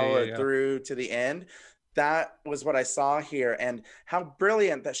 Oh and it yeah, followed yeah. through to the end. That was what I saw here, and how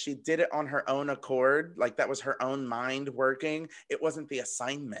brilliant that she did it on her own accord. Like, that was her own mind working. It wasn't the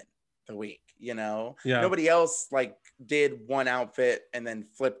assignment the week, Yeah. nobody else like did one outfit and then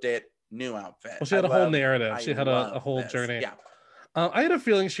flipped it, new outfit. Well, she had a whole narrative. I She had a love whole this. journey. Yeah. I had a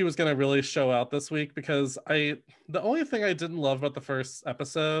feeling she was going to really show out this week because the only thing I didn't love about the first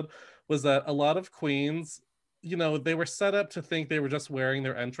episode was that a lot of queens, they were set up to think they were just wearing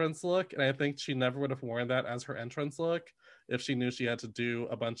their entrance look. And I think she never would have worn that as her entrance look if she knew she had to do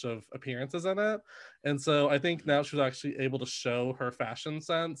a bunch of appearances in it. And so I think now she was actually able to show her fashion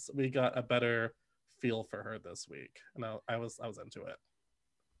sense. We got a better feel for her this week. And I was into it.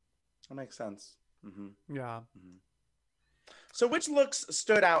 That makes sense. Mm-hmm. Yeah. Mm-hmm. So which looks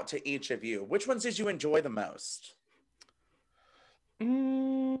stood out to each of you? Which ones did you enjoy the most?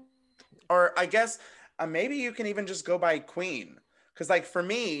 Or I guess maybe you can even just go by queen. Because like for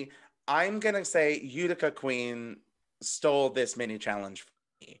me, I'm going to say Utica Queen stole this mini challenge for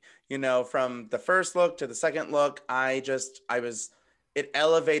me. From the first look to the second look, it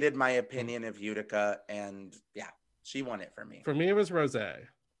elevated my opinion of Utica, and yeah, she won it for me. For me, it was Rosé.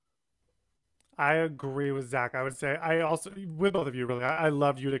 I agree with Zach. I would say I also, with both of you, really, I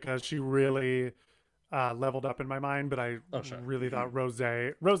love Utica. She really leveled up in my mind, but I really thought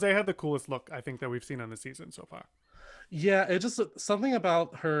Rosé had the coolest look, I think, that we've seen on the season so far. Yeah, it just, something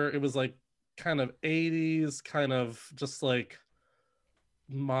about her, it was like kind of 80s, kind of just like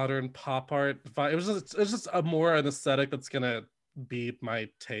modern pop art vibe. It was just a more an aesthetic that's gonna be my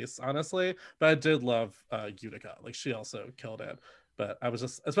taste, honestly. But I did love Utica. Like, she also killed it. But I was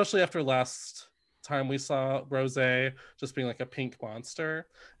just, especially after last time we saw Rosé just being like a pink monster,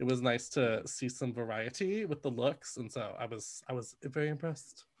 it was nice to see some variety with the looks, and so I was very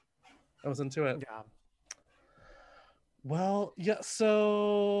impressed. I was into it. Yeah. Well, yeah,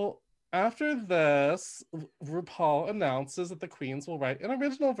 so after this, RuPaul announces that the queens will write an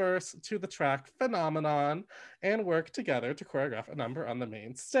original verse to the track Phenomenon and work together to choreograph a number on the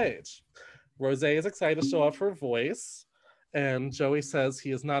main stage. Rosé is excited to show off her voice, and Joey says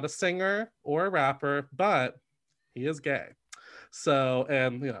he is not a singer or a rapper, but he is gay. So,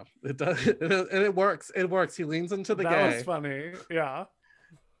 and it does, and it works. It works. He leans into the gay. That was funny. Yeah.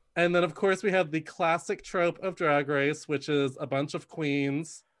 And then, of course, we have the classic trope of Drag Race, which is a bunch of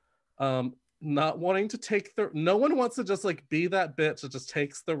queens not wanting to take no one wants to just like be that bitch that just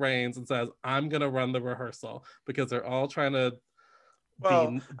takes the reins and says, I'm going to run the rehearsal, because they're all trying to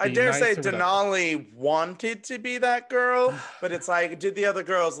be I dare nice say Denali wanted to be that girl, but it's like, did the other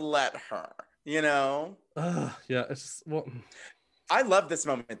girls let her, Yeah, it's just, well... I love this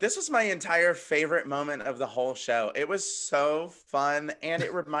moment. This was my entire favorite moment of the whole show. It was so fun, and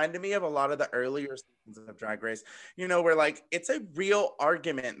it reminded me of a lot of the earlier seasons of Drag Race, where like it's a real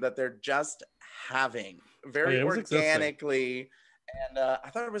argument that they're just having very organically, and I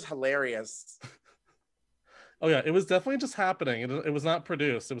thought it was hilarious. Oh yeah, it was definitely just happening. It was not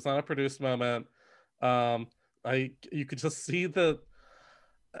produced. It was not a produced moment. You could just see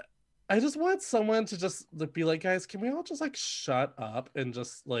I just want someone to just be like, guys, can we all just like shut up and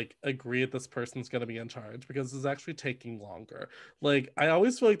just like agree that this person's going to be in charge, because it's actually taking longer. Like, I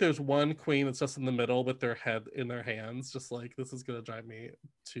always feel like there's one queen that's just in the middle with their head in their hands, just like, this is going to drive me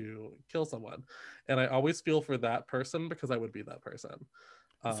to kill someone. And I always feel for that person, because I would be that person.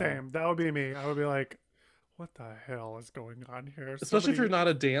 Same. That would be me. I would be like, what the hell is going on here? Especially if you're not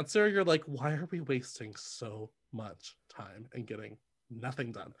a dancer, you're like, why are we wasting so much time and getting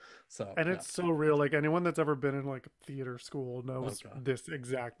nothing done? So, and it's so real. Like, anyone that's ever been in like theater school knows this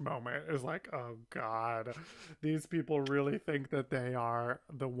exact moment is like, oh god, these people really think that they are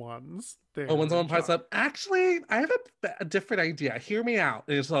the ones. When someone pipes up, actually, I have a different idea, hear me out.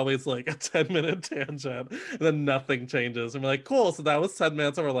 And it's always like a 10-minute tangent, and then nothing changes, and we're like, cool, so that was 10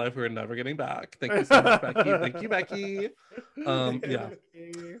 minutes of our life we're never getting back. Thank you so much, Becky. Thank you, Becky. Yeah.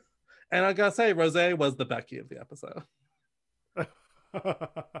 And I gotta say, Rosé was the Becky of the episode.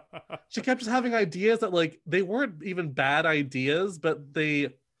 She kept just having ideas that like they weren't even bad ideas, but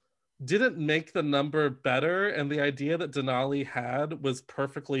they didn't make the number better, and the idea that Denali had was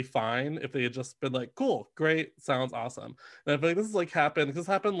perfectly fine if they had just been like, cool, great, sounds awesome. And I feel like this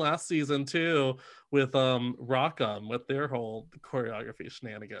happened last season too with Rock'em with their whole choreography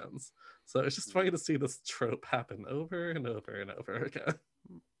shenanigans. So it's just funny to see this trope happen over and over and over again.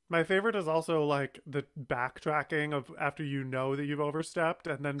 My favorite is also like the backtracking of after you know that you've overstepped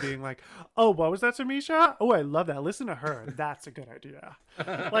and then being like, oh, what was that, Tamisha? Oh, I love that. Listen to her. That's a good idea.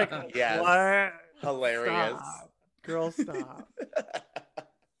 Like, yes. What? Hilarious. Stop. Girl, stop.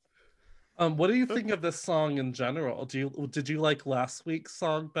 What do you think of this song in general? Did you like last week's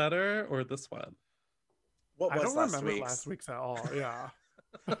song better or this one? What was I don't last remember week's? last week's at all. Yeah.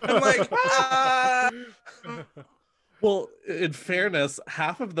 I'm like, Well, in fairness,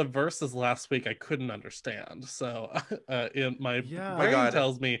 half of the verses last week I couldn't understand. So my brain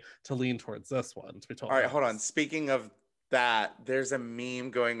tells me to lean towards this one, to be totally honest. Hold on. Speaking of that, there's a meme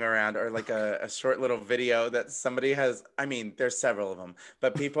going around, or like a short little video that somebody has. I mean, there's several of them,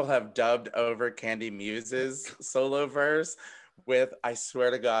 but people have dubbed over Candy Muse's solo verse with, I swear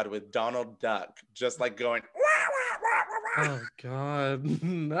to God, with Donald Duck, just like going, oh God,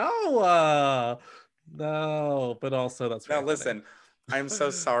 no. No, but also that's now listen, I'm so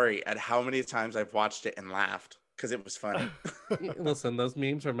sorry at how many times I've watched it and laughed because it was funny. Listen, those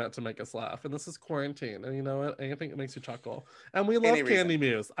memes are meant to make us laugh, and this is quarantine, and you know what? Anything that makes you chuckle, and we love Candy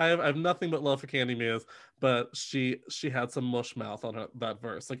Muse. I have nothing but love for Candy Muse, but she had some mush mouth on that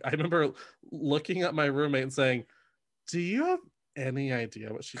verse. Like I remember looking at my roommate and saying, "Do you have any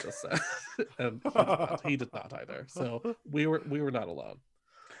idea what she just said?" And he did not either. So we were not alone.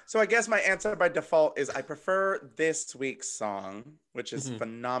 So I guess my answer by default is I prefer this week's song, which is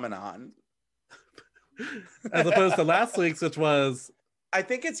Phenomenon. As opposed to last week's, which was... I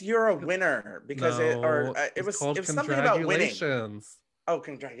think it's You're a Winner, because it was something about winning. Oh,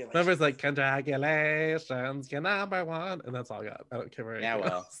 congratulations. Remember, it's like, congratulations, you're number one. And that's all I got. I don't care very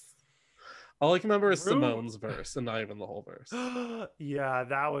well. All I can remember is Simone's verse and not even the whole verse. Yeah,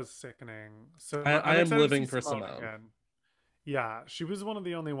 that was sickening. So I am living for Simone. Again. Yeah, she was one of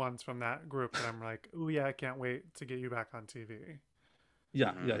the only ones from that group that I'm like, oh yeah, I can't wait to get you back on TV.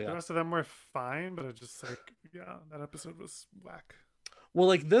 Yeah. The rest of them were fine, but it just like, yeah, that episode was whack. Well,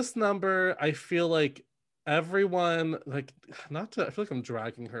 like this number, I feel like everyone, like, I feel like I'm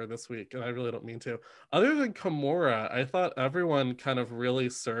dragging her this week, and I really don't mean to. Other than Kimura, I thought everyone kind of really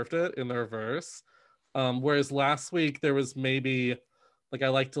served it in their verse. Whereas last week there was maybe... Like I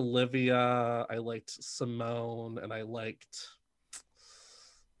liked Olivia, I liked Simone, and I liked...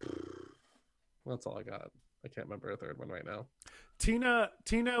 That's all I got. I can't remember a third one right now. Tina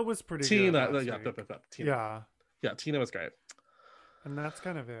was pretty good. Yeah. Yeah, Tina was great. And that's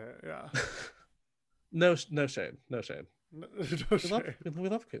kind of it, yeah. No shade. We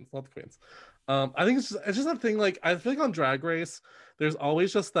love queens. Love the queens. I think it's just that thing. Like I feel like on Drag Race, there's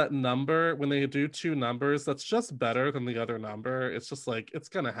always just that number when they do two numbers that's just better than the other number. It's just like it's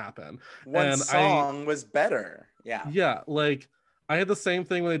gonna happen. One song was better. Yeah. Like I had the same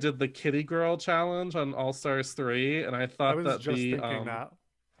thing when they did the Kitty Girl challenge on All Stars 3, and I thought that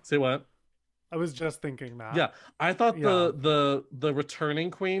say what? I was just thinking that. Yeah, I thought the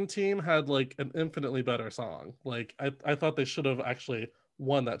returning queen team had like an infinitely better song. Like I thought they should have actually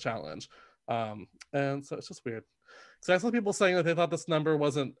won that challenge. And so it's just weird. So I saw people saying that they thought this number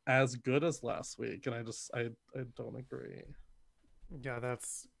wasn't as good as last week, and I don't agree. Yeah,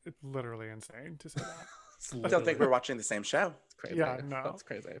 it's literally insane to say that. I don't think we're watching the same show. It's crazy. Yeah, no. That's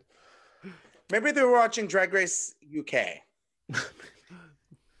crazy. Maybe they were watching Drag Race UK.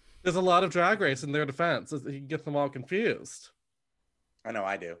 There's a lot of Drag Race in their defense. You can get them all confused. I know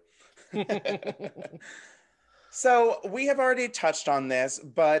I do. So we have already touched on this,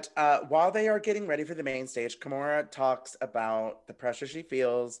 but while they are getting ready for the main stage, Kimura talks about the pressure she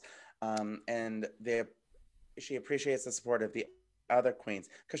feels, and she appreciates the support of the other queens,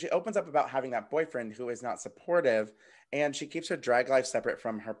 because she opens up about having that boyfriend who is not supportive, and she keeps her drag life separate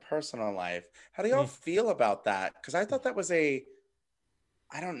from her personal life. How do y'all feel about that? Because I thought that was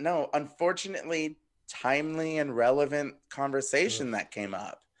I don't know, unfortunately timely and relevant conversation that came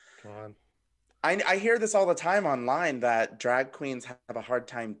up. Come on. I hear this all the time online that drag queens have a hard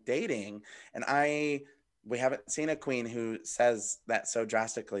time dating, and we haven't seen a queen who says that so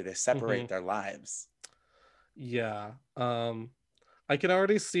drastically. They separate their lives. Yeah. I can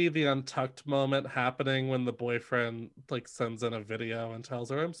already see the untucked moment happening when the boyfriend like sends in a video and tells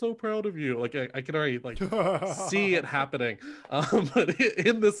her, "I'm so proud of you." Like I can already like see it happening. But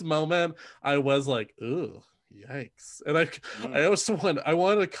in this moment, I was like, "Ooh, yikes!" And I also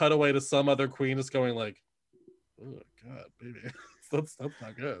wanted to cut away to some other queen just going like, "Oh God, baby." That's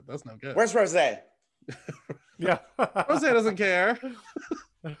not good. That's no good. Where's Rose? Yeah. Rose doesn't care.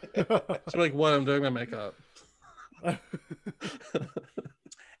 She's like, what? I'm doing my makeup.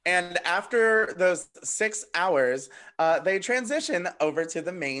 And after those 6 hours, they transition over to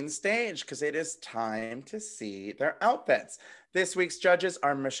the main stage because it is time to see their outfits. This week's judges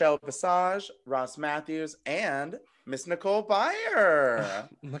are Michelle Visage, Ross Matthews, and Miss Nicole Byer.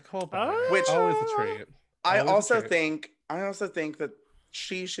 Nicole Byer, which always a treat. I also think that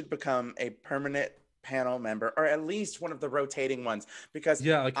she should become a permanent panel member, or at least one of the rotating ones, because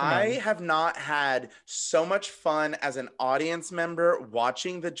I have not had so much fun as an audience member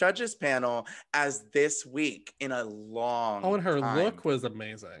watching the judges panel as this week in a long and her time. look was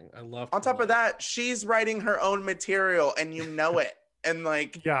amazing. I loved on top of that, she's writing her own material and you know it, and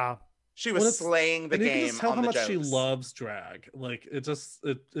like she was slaying the game. You can just tell on how the much jokes. She loves drag. Like it just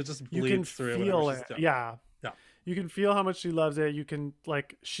bleeds you can through. Feel it. Yeah. You can feel how much she loves it. You can,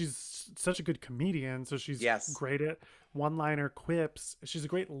 like, she's such a good comedian, so she's great at one-liner quips. She's a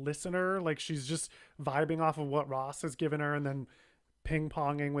great listener. Like, she's just vibing off of what Ross has given her and then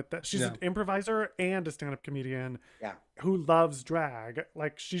ping-ponging with that. She's an improviser and a stand-up comedian who loves drag.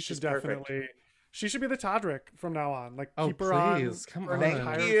 Like, she's definitely... Perfect. She should be the Todrick from now on. Like, keep her on. Come on.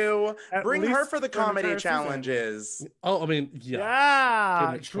 Thank you. Bring her for the comedy challenges. Season. Oh, I mean,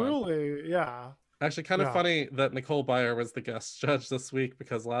 yeah, truly, yeah. Actually, kind of funny that Nicole Byer was the guest judge this week,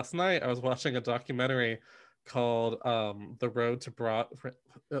 because last night I was watching a documentary called The Road to Broadway.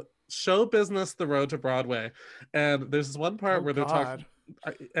 Show Business, The Road to Broadway. And there's this one part where they're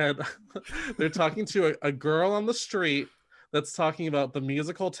talking to a girl on the street that's talking about the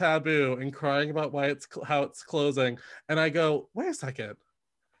musical Taboo and crying about how it's closing. And I go, wait a second.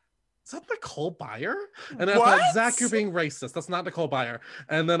 Is that Nicole Byer? And I thought, Zach, you're being racist. That's not Nicole Byer.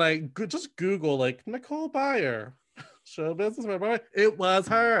 And then I just Google like Nicole Byer, show business. It was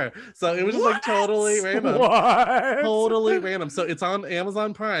her. So it was just like totally random. Totally random. So it's on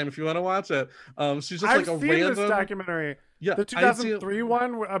Amazon Prime if you want to watch it. She's just like a random. I've seen this documentary. Yeah, the 2003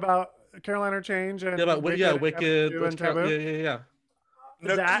 one about Carolina Change and Wicked and Taboo. Yeah.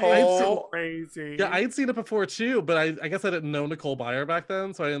 Nicole, crazy. Yeah, I had seen it before too, but I guess I didn't know Nicole Byer back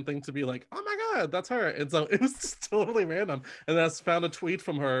then, so I didn't think to be like, oh my god, that's her. And so it was just totally random. And then I found a tweet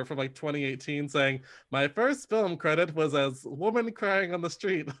from her from like 2018 saying, my first film credit was as woman crying on the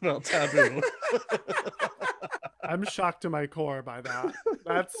street about Taboo. I'm shocked to my core by that.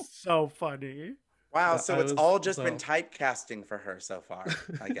 That's so funny. Wow, so it's all just been typecasting for her so far,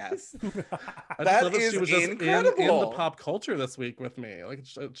 I guess. That is incredible. In the pop culture this week with me. Like,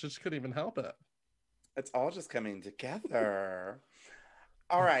 it just couldn't even help it. It's all just coming together.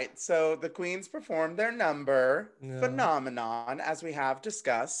 All right, so the queens performed their number, Phenomenon, as we have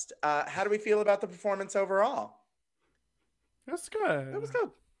discussed. How do we feel about the performance overall? That's good. It was good.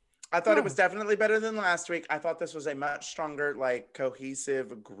 I thought it was definitely better than last week. I thought this was a much stronger, like,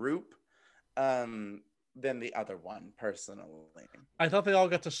 cohesive group than the other one, personally. I thought they all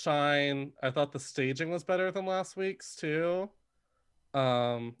got to shine. I thought the staging was better than last week's too.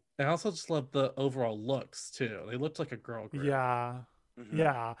 I also just loved the overall looks too. They looked like a girl group.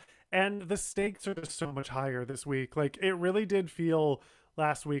 Yeah, and the stakes are just so much higher this week. Like, it really did feel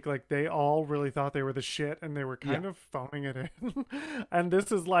last week like they all really thought they were the shit and they were kind of phoning it in. And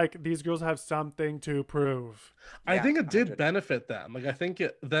this is like, these girls have something to prove. I think it did benefit them. Like, I think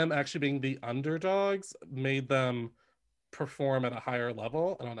them actually being the underdogs made them perform at a higher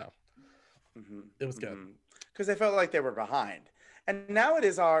level. I don't know. It was good. Because they felt like they were behind. And now it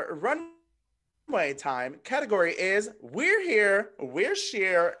is our runway time. Category is We're Here, We're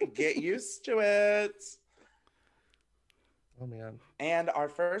Sheer. Get used to it. Oh, man. And our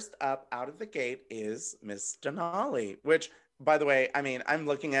first up out of the gate is Miss Denali, which, by the way, I mean, I'm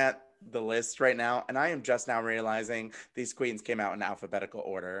looking at the list right now, and I am just now realizing these queens came out in alphabetical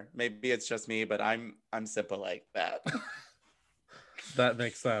order. Maybe it's just me, but I'm simple like that. That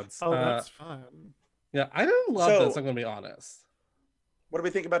makes sense. Oh, that's fun. Yeah, I didn't love this, I'm going to be honest. What do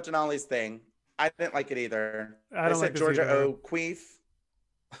we think about Denali's thing? I didn't like it either. I said Georgia O'Queef.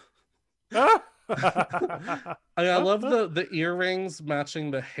 I love the earrings matching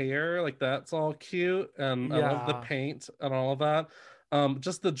the hair, like that's all cute, and I love the paint and all of that.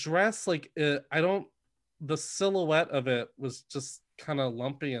 Just the dress, like the silhouette of it was just kind of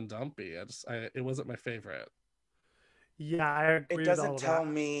lumpy and dumpy. It wasn't my favorite. Yeah, I agree. It doesn't tell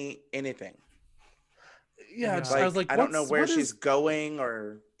me anything. Yeah, I was like, I don't know where she's going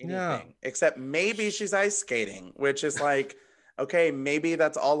or anything, except maybe she's ice skating, which is like, okay, maybe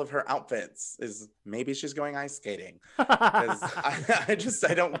that's all of her outfits, is maybe she's going ice skating. I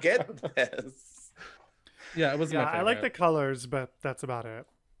don't get this. Yeah, it was my Yeah, I like favorite. the colors, but that's about it.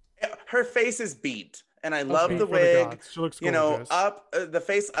 Her face is beat, and I A love the beat for the wig. gods. She looks You know, gorgeous. the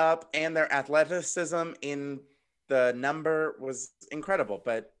face up, and their athleticism in the number was incredible.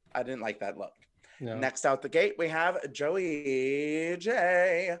 But I didn't like that look. Yeah. Next out the gate, we have Joey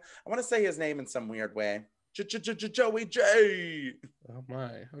J. I want to say his name in some weird way. Joey J. Oh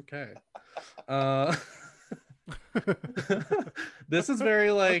my. Okay. This is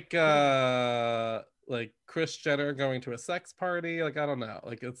very like Kris Jenner going to a sex party. Like I don't know.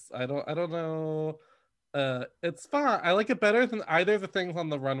 Like I don't know. It's fun. I like it better than either of the things on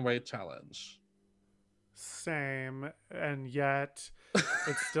the runway challenge. Same, and yet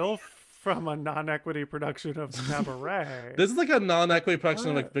it's still from a non-equity production of Cabaret. This is like a non-equity production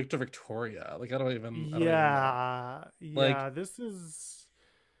of like Victoria. Like I don't even know. Yeah, Like, this is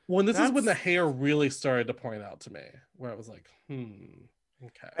this is when the hair really started to point out to me, where I was like,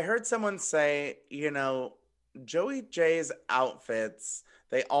 okay. I heard someone say, Joey J's outfits,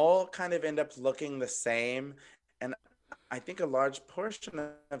 they all kind of end up looking the same. And I think a large portion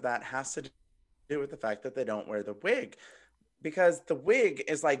of that has to do with the fact that they don't wear the wig. Because the wig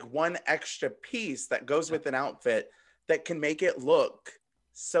is like one extra piece that goes with an outfit that can make it look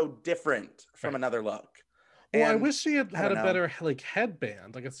so different from another look. Well, I wish she had a better like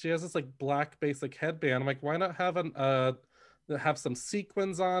headband. Like she has this like black basic headband. I'm like, why not have have some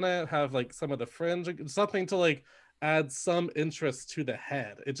sequins on it? Have like some of the fringe, something to like add some interest to the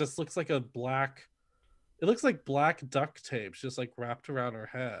head. It just looks like It looks like black duct tape just like wrapped around her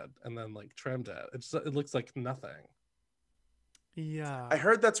head and then like trimmed it. It looks like nothing. Yeah. I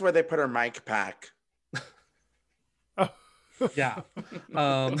heard that's where they put her mic pack. Yeah.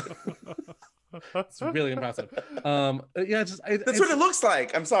 It's really impressive. Yeah, that's what it looks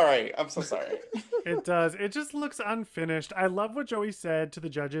like. I'm sorry. I'm so sorry. It does. It just looks unfinished. I love what Joey said to the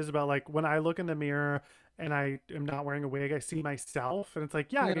judges about like when I look in the mirror and I am not wearing a wig, I see myself, and it's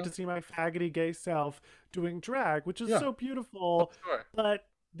like, I get to see my faggoty gay self doing drag, which is so beautiful. Sure. But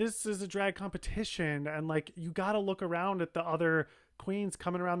this is a drag competition, and like you got to look around at the other queens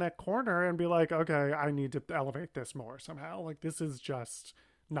coming around that corner and be like, okay, I need to elevate this more somehow. Like this is just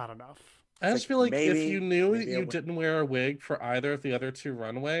not enough. I just feel like if you knew you didn't wear a wig for either of the other two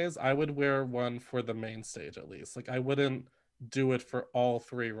runways, I would wear one for the main stage at least. Like I wouldn't do it for all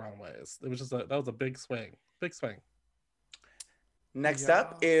three runways. It was just that was a big swing. Big swing. Next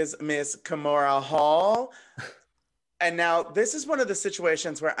up is Miss Kimora Hall. And now this is one of the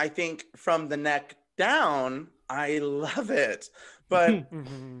situations where I think from the neck down, I love it. But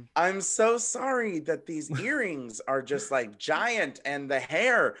I'm so sorry that these earrings are just like giant and the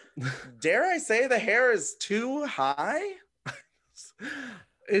hair, dare I say the hair is too high?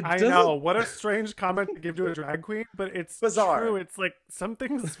 I know, what a strange comment to give to a drag queen, but it's bizarre. True. It's like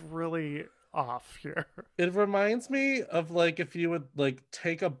something's really off here. It reminds me of like if you would like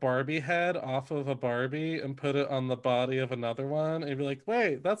take a Barbie head off of a Barbie and put it on the body of another one, and you'd be like,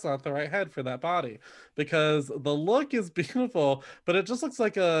 wait, that's not the right head for that body, because the look is beautiful, but it just looks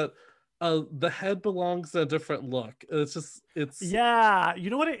like the head belongs in a different look. It's yeah, you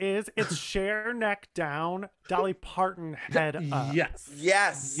know what it is? It's Cher neck down, Dolly Parton head up.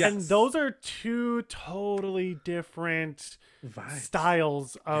 Yes. And those are two totally different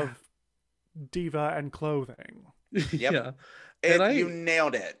styles of diva and clothing. Yep. You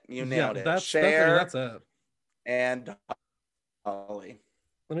nailed it. You nailed it. Cher, that's it. And Dolly.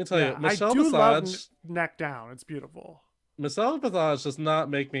 Let me tell you, Michelle I do Visage, love neck down. It's beautiful. Michelle Visage does not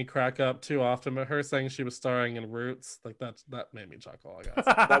make me crack up too often, but her saying she was starring in Roots, like that made me chuckle, I guess.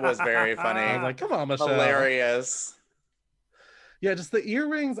 That was very funny. I was like, come on, Michelle. Hilarious. Yeah, just the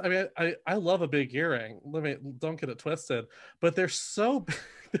earrings. I mean, I love a big earring. Don't get it twisted, but they're so big.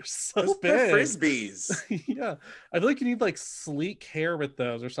 They're so big. They're frisbees. Yeah, I feel like you need like sleek hair with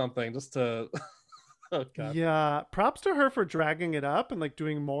those or something just to. Oh, God. Yeah, props to her for dragging it up and like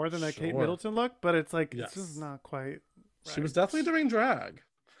doing more than that Kate Middleton look, but it's like this is not quite. Right. She was definitely doing drag.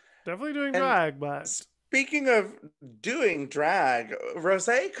 But speaking of doing drag,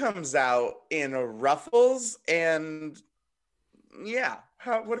 Rosé comes out in ruffles and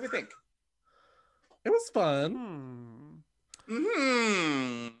what do we think? It was fun.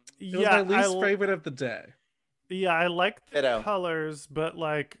 It was my least favorite of the day. Yeah, I like the colors, but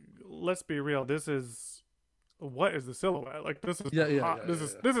like, let's be real. What is the silhouette? Like this is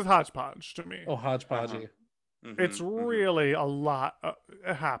this is hodgepodge to me. Oh, hodgepodgey. It's really a lot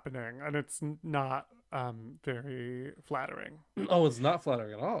happening, and it's not very flattering. Oh, it's not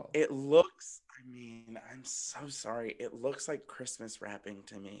flattering at all. It looks, I'm so sorry. It looks like Christmas wrapping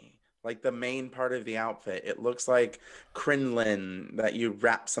to me. like the main part of the outfit. It looks like crinoline that you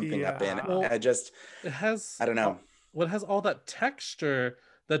wrap something up in. Yeah. It has I don't know. It has all that texture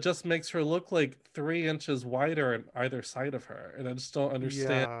that just makes her look like 3 inches wider on either side of her, and I just don't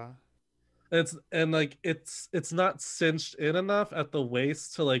understand. Yeah. It's not cinched in enough at the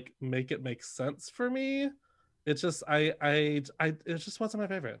waist to like make it make sense for me. It's just it just wasn't my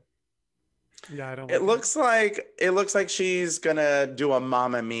favorite. Yeah, I don't It like looks like she's gonna do a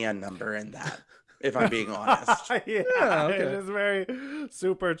Mamma Mia number in that, if I'm being honest. Yeah, okay. it is very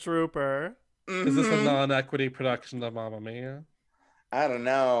Super Trooper. Is this a Mhm. non-equity production of Mamma Mia? I don't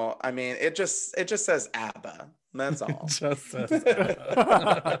know. I mean, it just says ABBA. That's all. Just says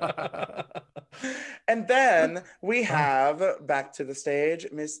And then we have back to the stage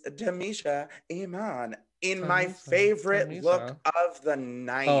Miss Tamisha Iman in my favorite look of the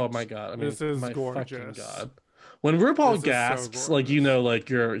night. Oh my god! I mean, This is my gorgeous. fucking god! When RuPaul This is so gasps, like you know, like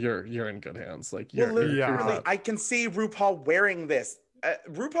you're in good hands. Like Well, literally, Yeah. I can see RuPaul wearing this.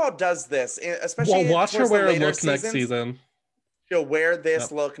 RuPaul does this, especially Well, watch her towards the wear a later look next seasons. season. She'll wear this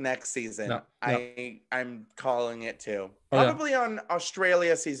Yep. look next season. Yep. I'm calling it too. Oh, yeah. Probably on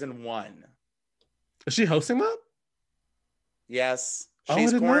Australia season 1. Is she hosting that? Yes. Oh, I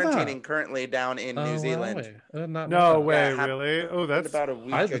She's didn't know that. quarantining currently down in New Zealand. Wow. I did not know No that. way, Yeah, really? Oh, that's about a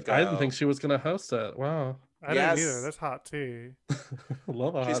week I ago. didn't think she was gonna host it. Wow. I didn't Yes. either. That's hot tea.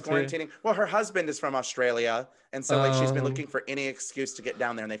 Love a She's hot tea. quarantining. Well, her husband is from Australia, and so like she's been looking for any excuse to get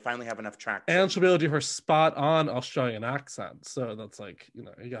down there, and they finally have enough traction. And she'll be able to do her spot on Australian accent. So that's like, you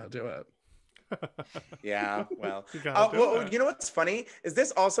know, you gotta do it. Yeah, well, You gotta do well, it. you know what's funny is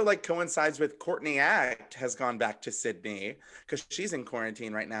this also like coincides with Courtney Act has gone back to Sydney because she's in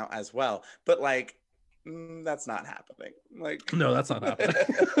quarantine right now as well. But like, that's not happening. Like, No, that's not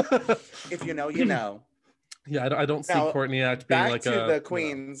happening. if you know, you know. Yeah, I don't see Now, Courtney Act being Back like to a the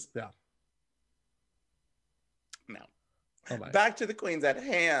queens. Yeah. No. Oh my. Back to the queens at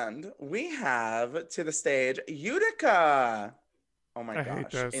hand. We have to the stage Utica. Oh my I hate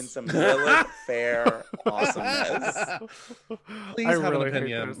gosh, this. in some Lilith Fair awesomeness. Please I have really an hate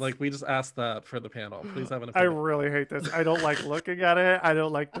opinion. this. Like we just asked that for the panel. Please have an I opinion. really hate this. I don't like looking at it. I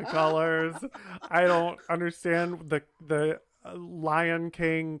don't like the colors. I don't understand the Lion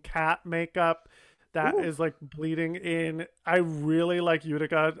King cat makeup that is like bleeding in. I really like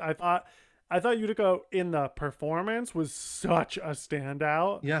Utica. I thought Utica in the performance was such a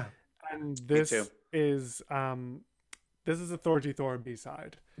standout. Yeah. And too. this is a Thorgy Thor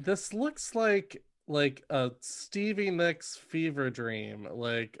B-side. This looks like a Stevie Nicks fever dream,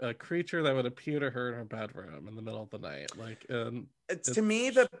 like a creature that would appear to her in her bedroom in the middle of the night. Like, to me,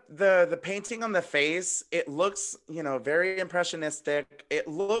 the painting on the face, it looks, you know, very impressionistic. It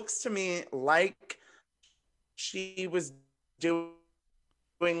looks to me like she was doing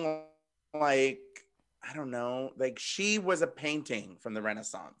like, I don't know, like she was a painting from the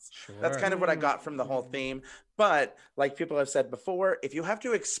Renaissance. Sure. That's kind of what I got from the whole theme. But like people have said before, if you have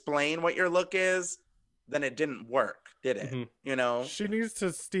to explain what your look is, then it didn't work, did it? Mm-hmm. You know? She needs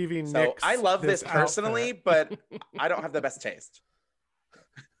to Stevie So Nicks. I love this personally, outfit. but I don't have the best taste.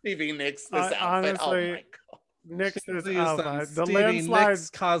 Stevie Nicks this outfit. Honestly, Oh my god. Nicks this Used outfit. The Stevie landslide. Nicks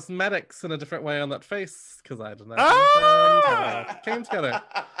cosmetics in a different way on that face because I did not. Ah! Came together.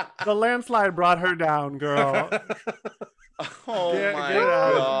 The landslide brought her down, girl. Oh Get my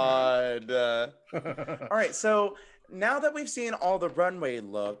out. god. All right, so now that we've seen all the runway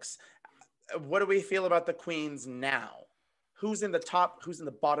looks, what do we feel about the queens now? Who's in the top? Who's in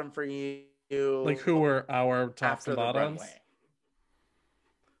the bottom for you? Like who were our tops after and the bottoms? runway?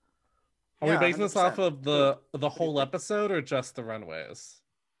 Are we Yeah, basing this off 100%. of the do you whole think? episode or just the runways?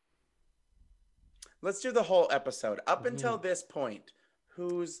 Let's do the whole episode. Up until this point,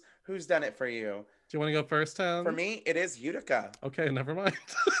 who's done it for you? Do you want to go first, Tim? For me, it is Utica. Okay, never mind.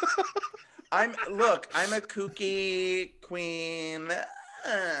 I'm a kooky queen.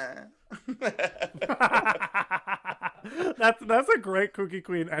 That's a great Cookie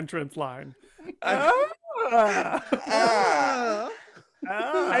Queen entrance line. I'm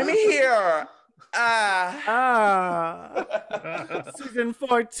here. Season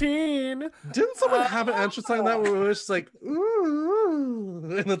 14. Didn't someone have an entrance like that where it was just like, ooh,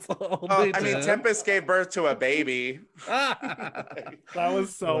 and that's all they I mean, did? Tempest gave birth to a baby. That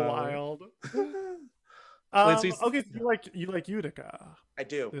was so Wow. wild. Wait, so Okay, so you like Utica. I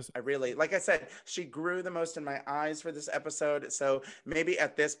do. This- I really, like I said, she grew the most in my eyes for this episode. So maybe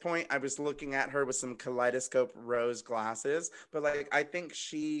at this point, I was looking at her with some kaleidoscope rose glasses, but like I think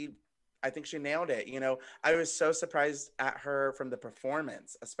she nailed it. You know, I was so surprised at her from the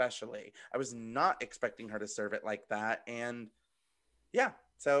performance, especially. I was not expecting her to serve it like that, and yeah.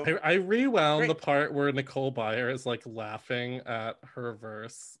 So I rewound the great. part where Nicole Byer is like laughing at her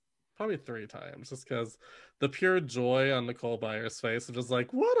verse probably 3 times, just because the pure joy on Nicole Byer's face of just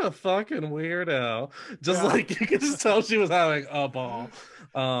like, what a fucking weirdo. Just like you could just tell she was having a ball.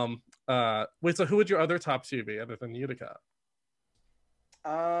 Wait, so who would your other top 2 be other than Utica?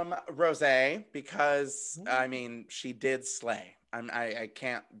 Rosé, because I mean she did slay. I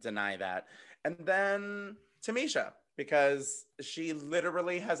can't deny that. And then Tamisha, because she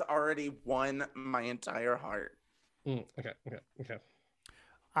literally has already won my entire heart. Okay.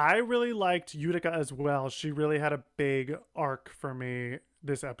 I really liked Utica as well. She really had a big arc for me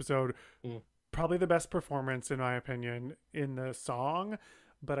this episode. Probably the best performance, in my opinion, in the song.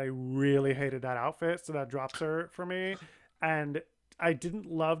 But I really hated that outfit, so that drops her for me. And I didn't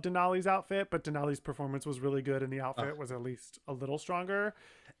love Denali's outfit, but Denali's performance was really good, and the outfit was at least a little stronger.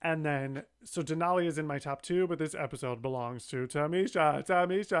 And then, so Denali is in my top 2, but this episode belongs to Tamisha.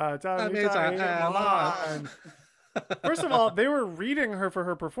 Come on. First of all, they were reading her for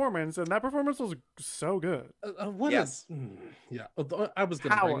her performance, and that performance was so good. Yes. Yeah, I was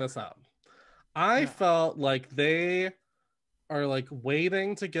going to bring this up. I felt like they are like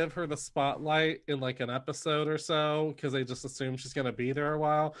waiting to give her the spotlight in like an episode or so because they just assume she's going to be there a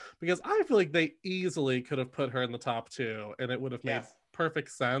while, because I feel like they easily could have put her in the top 2 and it would have made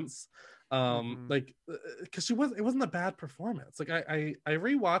perfect sense. Like because it wasn't a bad performance. Like I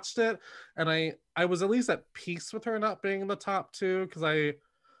rewatched it and I was at least at peace with her not being in the top 2, because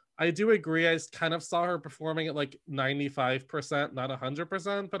I do agree. I kind of saw her performing at like 95%, not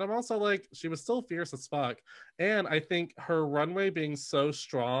 100%, but I'm also like, she was still fierce as fuck. And I think her runway being so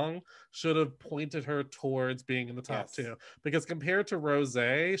strong should have pointed her towards being in the top 2, because compared to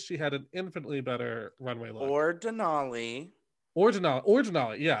Rosé, she had an infinitely better runway look. Or Denali,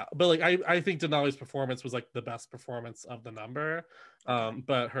 yeah. But like, I think Denali's performance was like the best performance of the number.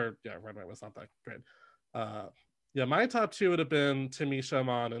 But her runway was not that great. Yeah, my top 2 would have been Tamisha,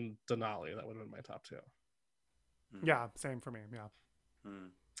 Mon, and Denali. That would have been my top 2. Yeah, same for me.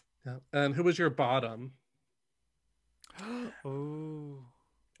 Yeah. And who was your bottom? Oh,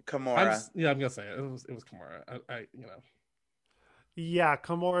 Kimora. I'm gonna say it. It was Kimora. I Yeah,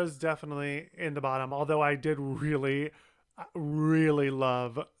 Kimora's definitely in the bottom. Although I did really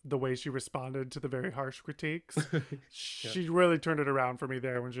love the way she responded to the very harsh critiques. She really turned it around for me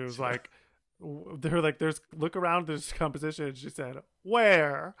there when she was like, they're like, look around this composition. She said,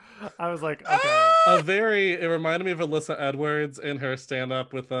 where? I was like, okay. It reminded me of Alyssa Edwards in her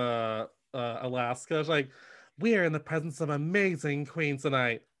stand-up with Alaska. She's like, we are in the presence of amazing queens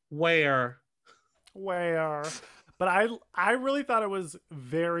tonight. Where? But I really thought it was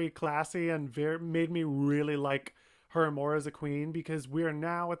very classy and made me really like her more as a queen, because we are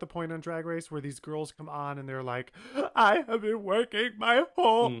now at the point on Drag Race where these girls come on and they're like, I have been working my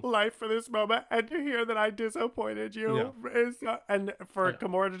whole life for this moment, and to hear that I disappointed you is and for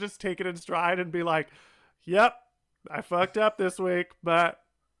Kimora to just take it in stride and be like, yep, I fucked up this week, but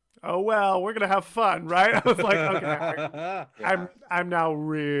oh well, we're gonna have fun, right? I was like, okay, I'm now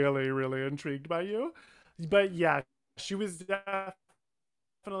really, really intrigued by you. But yeah, she was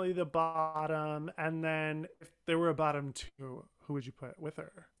definitely the bottom. And then if there were a bottom 2, who would you put with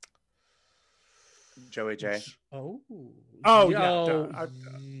her? Joey J.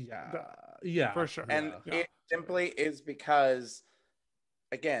 Yeah, for sure. And it simply is because,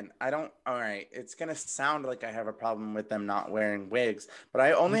 again, it's gonna sound like I have a problem with them not wearing wigs, but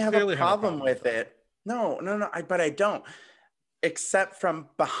I only have a problem with it. No, but I don't, except from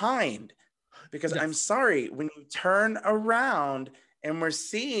behind, because I'm sorry, when you turn around and we're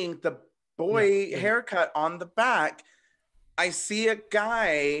seeing the boy haircut on the back, I see a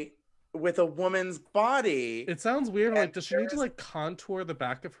guy with a woman's body. It sounds weird. Like, does she need to like contour the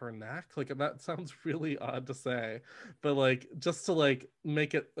back of her neck? Like, that sounds really odd to say, but like just to like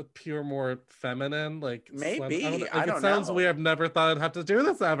make it appear more feminine. Like maybe I don't know. It sounds weird. I've never thought I'd have to do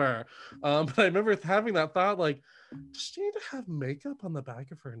this ever. But I remember having that thought. Like, does she need to have makeup on the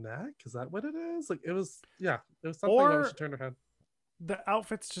back of her neck? Is that what it is? Like, it was something that she turned her head. The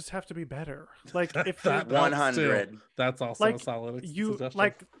outfits just have to be better. Like if that 100, that's also like, a solid suggestion.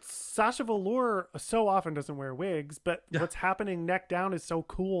 Like Sasha Velour so often doesn't wear wigs, but what's happening neck down is so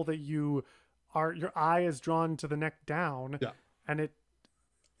cool that your eye is drawn to the neck down, and it's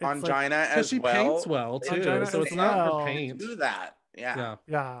Angina like, as she well. paints well too, so it's not her paint. Do that,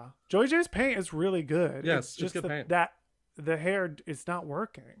 yeah. Joy J's paint is really good. Yes, it's just good paint. that the hair is not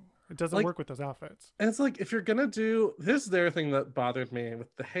working. It doesn't work with those outfits. And it's like, if you're gonna do this, is the other thing that bothered me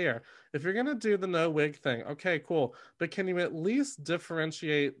with the hair. If you're gonna do the no wig thing, okay, cool. But can you at least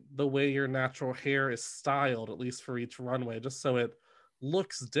differentiate the way your natural hair is styled, at least for each runway, just so it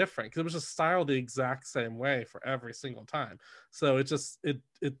looks different because it was just styled the exact same way for every single time. So it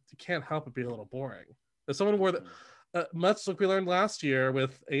can't help but be a little boring. If someone wore the much like we learned last year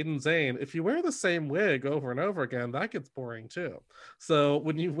with Aiden Zane, if you wear the same wig over and over again, that gets boring too. So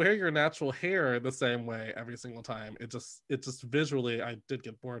when you wear your natural hair the same way every single time, it just visually, I did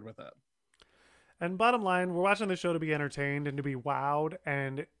get bored with it. And bottom line, we're watching the show to be entertained and to be wowed.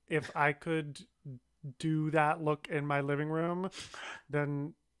 And if I could do that look in my living room,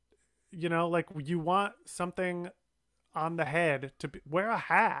 then, you know, like you want something on the head to wear a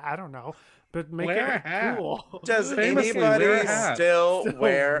hat. I don't know, but make wear it cool. Does anybody still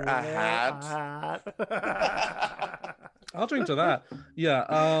wear a hat? I'll drink to that. Yeah.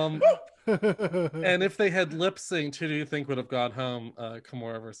 And if they had lip synced, who do you think would have gone home?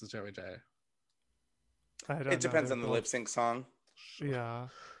 Kimura versus Joey J. It depends on the lip sync song. Yeah.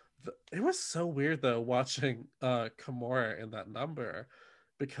 It was so weird though watching Kimura in that number,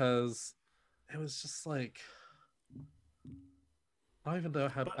 because it was just like, I don't even know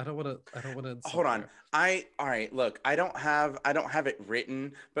how. I don't want to. Hold on. All right. Look, I don't have it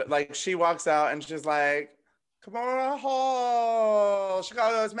written, but like she walks out and she's like, Kimura Hall,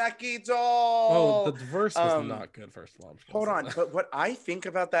 Chicago's Mackie Doll. Oh, the verse was not good. First of all, hold on. But what I think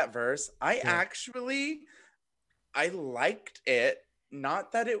about that verse, I liked it.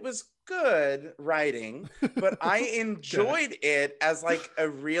 Not that it was good writing, but I enjoyed it as like a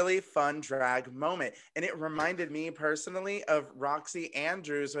really fun drag moment. And it reminded me personally of Roxy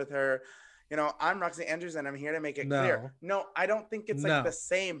Andrews with her, you know, I'm Roxy Andrews and I'm here to make it clear. No, I don't think it's like the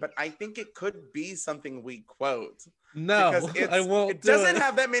same, but I think it could be something we quote. No, because I won't. It doesn't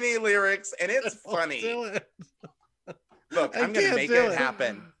have that many lyrics and it's funny. Look, I'm going to make it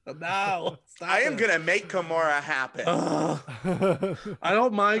happen. No, I am going to make Kimura happen. I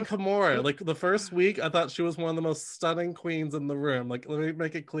don't mind Kimura. Like the first week, I thought she was one of the most stunning queens in the room. Like, let me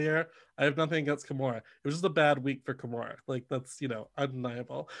make it clear. I have nothing against Kimura. It was just a bad week for Kimura. Like, that's, you know,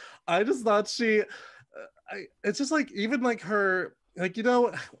 undeniable. I just thought it's just like, even like her, like, you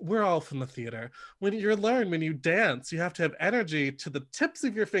know, we're all from the theater. When you dance, you have to have energy to the tips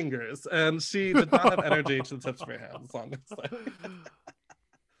of your fingers. And she did not have energy to the tips of her hands.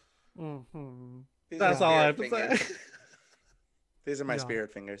 That's all I have to say. These are my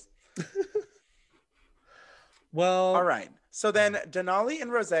spirit fingers. Well, all right. So then Denali and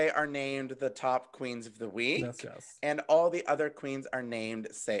Rosé are named the top queens of the week. Yes. And all the other queens are named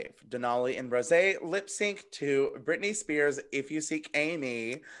safe. Denali and Rosé lip sync to Britney Spears' If You Seek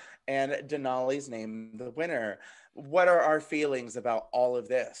Amy, and Denali's named the winner. What are our feelings about all of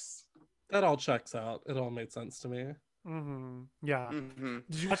this? That all checks out. It all made sense to me. Mm-hmm. Yeah. Mm-hmm.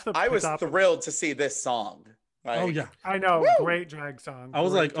 Did you watch I was thrilled to see this song. Like, oh yeah, I know. Woo! Great drag song. I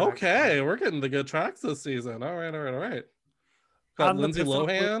was like, okay, we're getting the good tracks this season. All right. Got Lindsay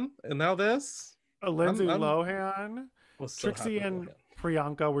Lohan, and now this. Lindsay Lohan, Trixie and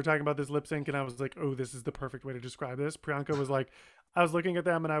Priyanka. We're talking about this lip sync, and I was like, oh, this is the perfect way to describe this. Priyanka was like, I was looking at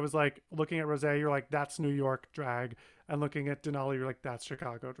them, and I was like, looking at Rosé, you're like, that's New York drag, and looking at Denali, you're like, that's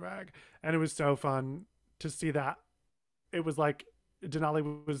Chicago drag, and it was so fun to see that. It was like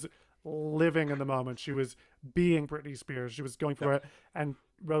Denali was living in the moment. She was being Britney Spears. She was going for it. And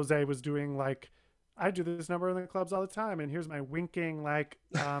Rosé was doing like, I do this number in the clubs all the time, and here's my winking like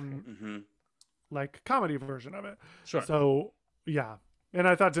like comedy version of it. Sure. So yeah. And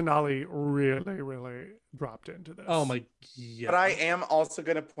I thought Denali really, really dropped into this. Oh my god. But I am also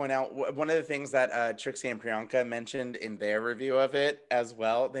going to point out one of the things that Trixie and Priyanka mentioned in their review of it as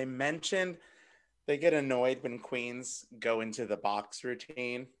well. They mentioned they get annoyed when queens go into the box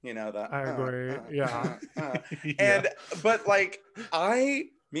routine, you know, I agree. Yeah. And, but like,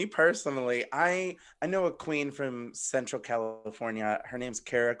 me personally, I know a queen from Central California. Her name's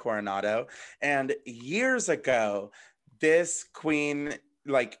Cara Coronado. And years ago, this queen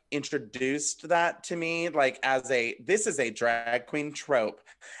like introduced that to me, like this is a drag queen trope.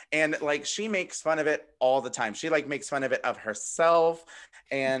 And like, she makes fun of it all the time. She like makes fun of it of herself.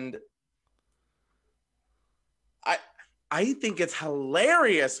 And I think it's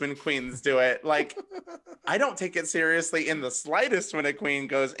hilarious when queens do it. Like, I don't take it seriously in the slightest when a queen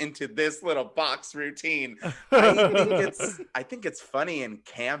goes into this little box routine. I think it's funny and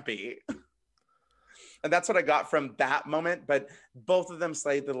campy. And that's what I got from that moment. But both of them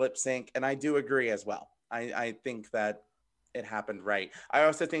slayed the lip sync, and I do agree as well. I think that it happened right. I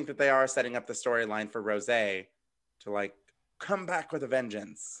also think that they are setting up the storyline for Rosé to like come back with a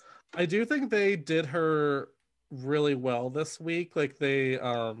vengeance. I do think they did her really well this week. Like they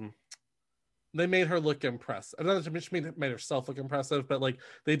they made her look impressive. I don't know, she made herself look impressive, but like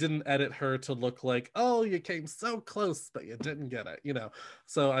they didn't edit her to look like, oh, you came so close, but you didn't get it, you know.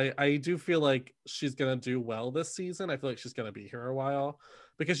 So I do feel like she's gonna do well this season. I feel like she's gonna be here a while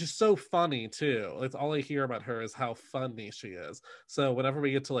because she's so funny too. It's all I hear about her is how funny she is. So whenever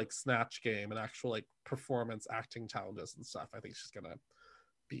we get to like Snatch Game and actual like performance acting challenges and stuff, I think she's gonna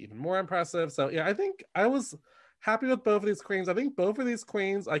be even more impressive. So yeah, I think I was happy with both of these queens. I think both of these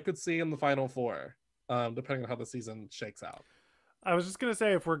queens I could see in the final four, depending on how the season shakes out. I was just gonna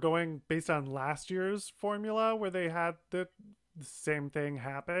say, if we're going based on last year's formula where they had the same thing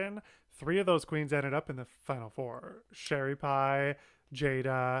happen, 3 of those queens ended up in the final four: Sherry Pie,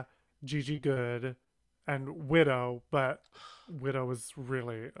 Jada, Gigi Good, and Widow. But Widow was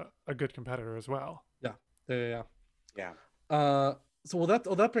really a good competitor as well. Yeah. So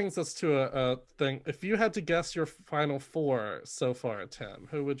that brings us to a thing. If you had to guess your final four so far, Tim,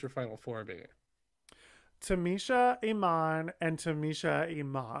 who would your final four be? Tamisha Iman and Tamisha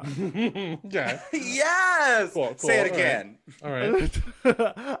Iman. Yeah. Yes. Cool. Say it again. All right.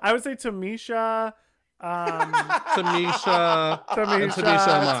 I would say Tamisha. Tamisha.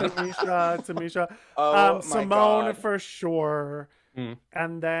 Oh, my Simone God. for sure. Mm.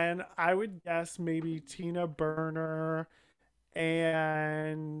 And then I would guess maybe Tina Burner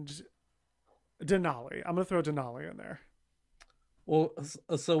and Denali. I'm gonna throw Denali in there. Well,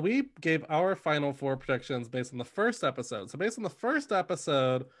 so we gave our final four predictions based on the first episode. So based on the first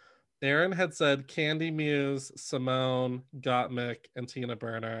episode, Aaron had said Candy Muse, Simone, Gottmik, and Tina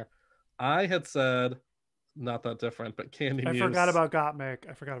Burner. I had said not that different, but Candy Muse. I forgot about Gottmik.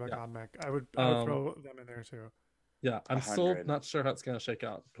 I would throw them in there too. Yeah, I'm 100. still not sure how it's going to shake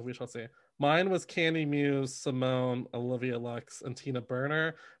out, but we shall see. Mine was Candy Muse, Simone, Olivia Lux, and Tina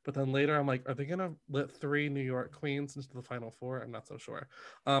Burner. But then later I'm like, are they going to let 3 New York queens into the final four? I'm not so sure.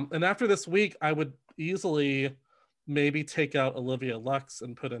 And after this week, I would easily maybe take out Olivia Lux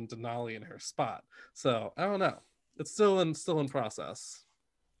and put in Denali in her spot. So I don't know. It's still in process.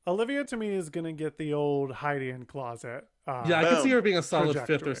 Olivia to me is gonna get the old hiding closet. Yeah, I could see her being a solid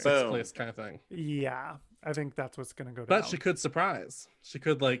trajectory. 5th or 6th Boom. place kind of thing. Yeah, I think that's what's gonna go down. But she could surprise. She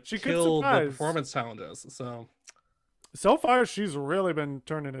could She could kill the surprise. performance challenges. So far, she's really been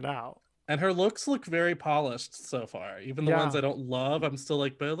turning it out. And her looks look very polished so far. Even the ones I don't love, I'm still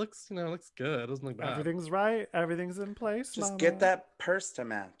like, but it looks, looks good. It doesn't look bad. Everything's right. Everything's in place. Just mama. get that purse to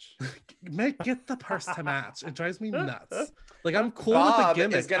match. Get the purse to match. It drives me nuts. Like, I'm cool Bob with the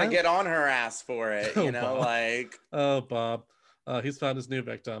gimmick. is gonna get on her ass for it. Oh, You know, Bob. like. Oh, Bob. He's found his new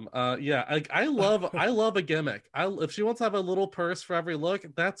victim. Yeah, I love a gimmick. If she wants to have a little purse for every look,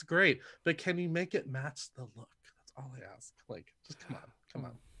 that's great. But can you make it match the look? That's all I ask. Like, just come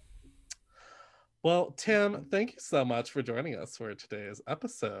on. Well, Tim, thank you so much for joining us for today's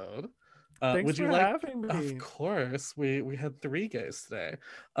episode. Thanks for having me. Of course, we had 3 gays today.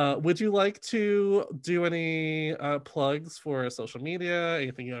 Would you like to do any plugs for social media?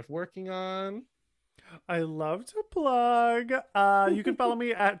 Anything you have working on? I love to plug. You can follow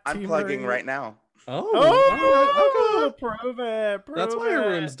me at I'm plugging right now. Oh, okay. Prove it. That's why your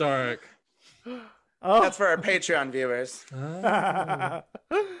room's dark. That's for our Patreon viewers.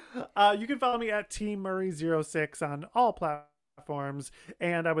 You can follow me at TMurray06 on all platforms,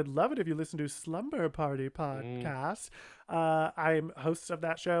 and I would love it if you listen to Slumber Party podcast. I'm host of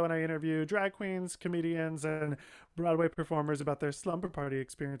that show, and I interview drag queens, comedians, and Broadway performers about their slumber party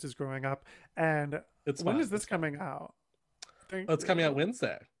experiences growing up. And when is this coming out? It's coming out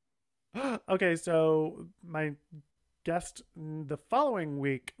Wednesday. Okay, so my guest the following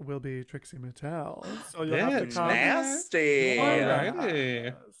week will be Trixie Mattel. So you'll have to come. Nasty.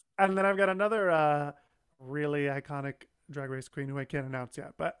 Alrighty. And then I've got another really iconic Drag Race queen who I can't announce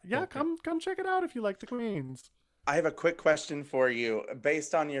yet. But yeah, Okay. come check it out if you like the queens. I have a quick question for you.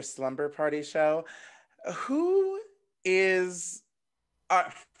 Based on your Slumber Party show, who's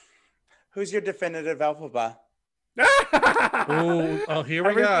your definitive Elphaba? Oh, here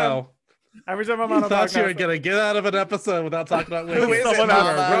we go. Every time I'm on a Thought podcast, you were gonna get out of an episode without talking about Who is it, someone Mama?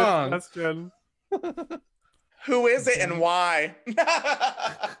 else Wrong. question. Who is it and why?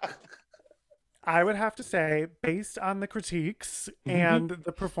 I would have to say, based on the critiques and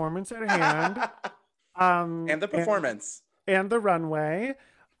the performance at hand, and the performance. and the runway,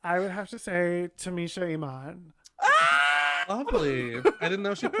 I would have to say Tamisha Iman. Lovely. I didn't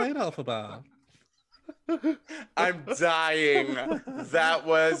know she played Elphaba. I'm dying. That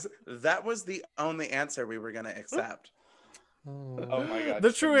was the only answer we were gonna accept. Oh my God.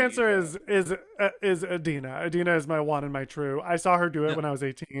 The true answer Shanita. is Adina. Adina is my one and my true. I saw her do it when I was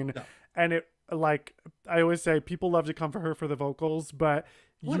 18, and it like I always say, people love to come for her for the vocals, but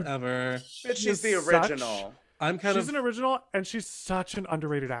whatever. But she's the original. She's an original, and she's such an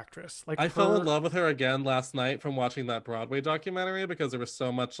underrated actress. Like I fell in love with her again last night from watching that Broadway documentary because there was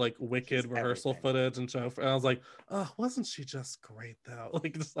so much like wicked rehearsal footage and show. And I was like, oh, wasn't she just great though?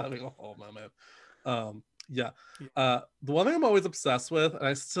 Like just having a whole moment. The one thing I'm always obsessed with, and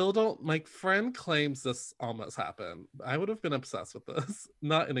I still don't. My friend claims this almost happened. I would have been obsessed with this,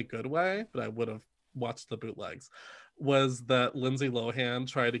 not in a good way, but I would have watched the bootlegs. Was that Lindsay Lohan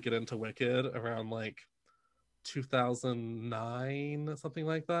tried to get into Wicked around like 2009, something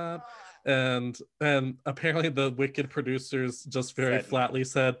like that, and apparently the Wicked producers just very flatly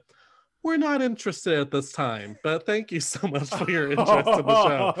said, we're not interested at this time, but thank you so much for your interest in the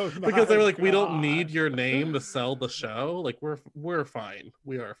show. Because they were like, we don't need your name to sell the show. Like we're fine.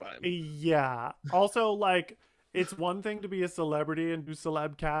 We are fine. Yeah. Also, like, it's one thing to be a celebrity and do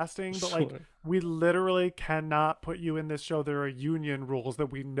celeb casting, but like we literally cannot put you in this show. There are union rules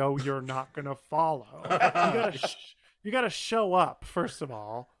that we know you're not gonna follow. You gotta show up, first of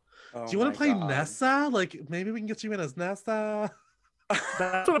all. Do you want to play Nessa? Like maybe we can get you in as Nessa.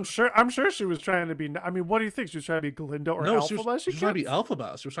 That's what I'm sure. I'm sure she was trying to be. I mean, what do you think? She was trying to be Glinda or Elphaba? She was trying to be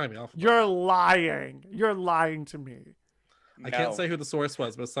Elphaba. She was trying to be Elphaba. You're lying. You're lying to me. I can't say who the source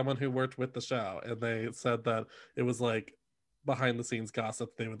was, but someone who worked with the show, and they said that it was like behind the scenes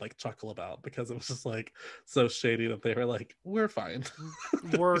gossip they would like chuckle about because it was just like so shady that they were like, we're fine.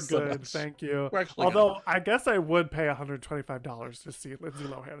 We're good, thank you. Although good. I guess I would pay $125 to see Lindsay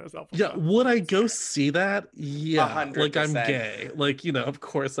Lohan as Elphaba. Yeah, would I go see that? Yeah, 100%. Like I'm gay. Like, you know, of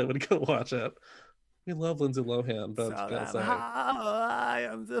course I would go watch it. We love Lindsay Lohan, but I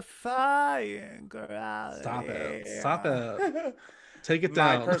am defying gravity. Stop it. Take it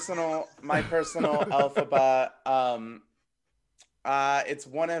down. My personal Elphaba. It's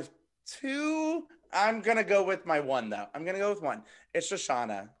one of two. I'm gonna go with my one though. I'm gonna go with one. It's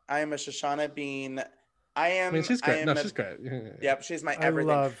Shoshana. I am a Shoshana bean. I mean, she's great. She's great. Yep, she's my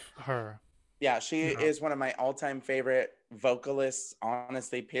everything. I love her. Yeah, she is one of my all-time favorite vocalists,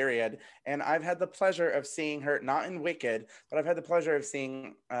 honestly, period. And I've had the pleasure of seeing her, not in Wicked, but I've had the pleasure of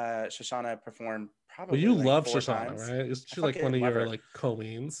seeing Shoshana perform probably. Well, you like love 4 Shoshana, times. right? Is she like one of your like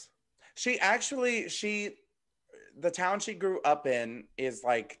colleagues? The town she grew up in is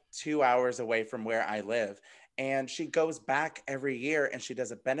like 2 hours away from where I live. And she goes back every year and she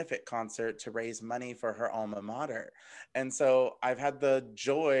does a benefit concert to raise money for her alma mater. And so I've had the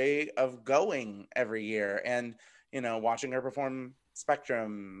joy of going every year and, you know, watching her perform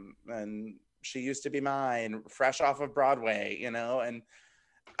Spectrum and She Used to Be Mine, fresh off of Broadway, you know, and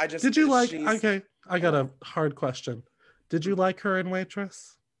I just... Did you like... Okay, I got a hard question. Did you like her in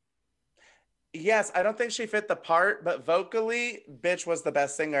Waitress? Yes, I don't think she fit the part, but vocally, bitch was the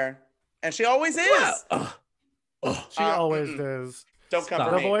best singer. And she always is. She always is. Don't come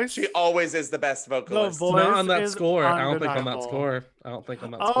for me. Voice? She always is the best vocalist. The voice not on that score. Undeniable. I don't think on that score. I don't think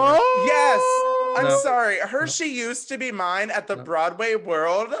on that score. Oh, yes. I'm sorry. Her She Used to Be Mine at the Broadway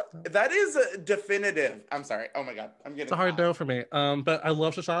World. That is definitive. I'm sorry. Oh my God. I'm getting It's a hard no for me. But I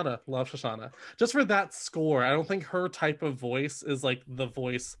love Shoshana. Love Shoshana. Just for that score. I don't think her type of voice is like the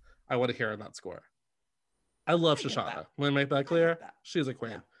voice I want to hear in that score. I love Shoshana. Want to make that clear? She's a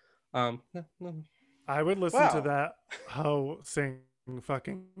queen. Yeah. I would listen to that hoe sing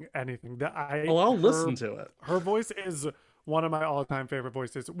fucking anything. I'll listen to it. Her voice is one of my all-time favorite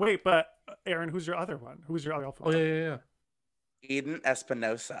voices. Wait, but Aaron, who's your other one? Who's your other alpha? Oh yeah. Eden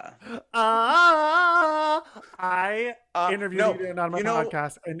Espinosa. I interviewed Eden on my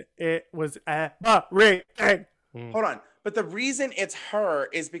podcast, and it was everything. Hold on. But the reason it's her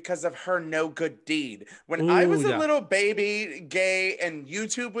is because of her no good deed. When I was a little baby gay and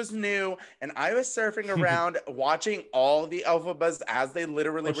YouTube was new and I was surfing around watching all the Elphabas as they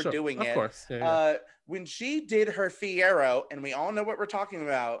literally were doing it. Of course. Yeah. When she did her Fierro, and we all know what we're talking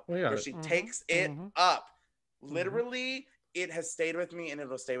about, where she takes it up, literally it has stayed with me and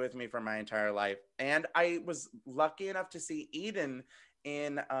it'll stay with me for my entire life. And I was lucky enough to see Eden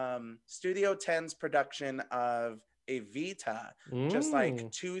in Studio 10's production of Evita just like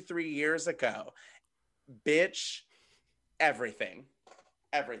 2-3 years ago. Bitch, everything.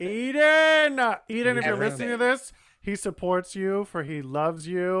 Eden, if you're listening to this, he supports you, for he loves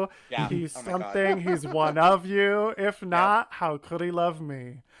you. Yeah. He's something. He's one of you. If not, how could he love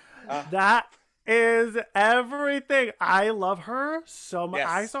me? That is everything. I love her so much.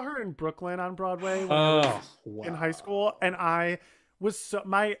 I saw her in Brooklyn on Broadway when I was in high school, and I was so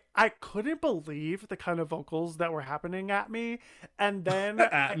I couldn't believe the kind of vocals that were happening at me, and then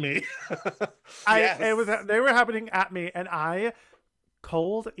At me. I Yes. it was they were happening at me, and I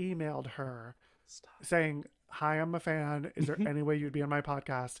cold emailed her Stop. saying, "Hi, I'm a fan. Is there any way you'd be on my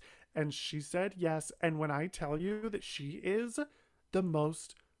podcast?" And she said yes. And when I tell you that she is the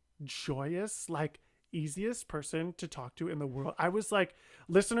most joyous, like easiest person to talk to in the world, I was like,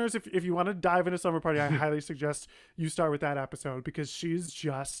 listeners, if you want to dive into Slumber Party, I highly suggest you start with that episode, because she's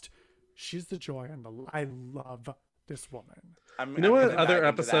the joy and I love this woman. You know what other dive into that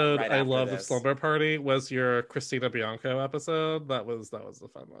episode right I after loved of this. Slumber Party was your Christina Bianco episode. That was the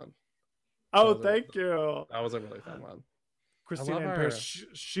fun one. Oh, thank you. That was a really fun one. Christina love in her. Paris,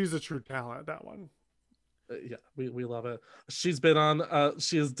 she's a true talent, that one. Yeah, we love it. She's been on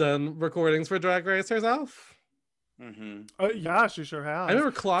she's done recordings for Drag Race herself. Yeah, she sure has. I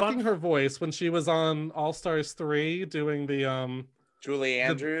remember clocking her voice when she was on All Stars 3 doing the Julie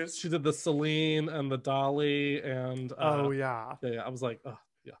Andrews. she did the Celine and the Dolly and yeah. I was like, oh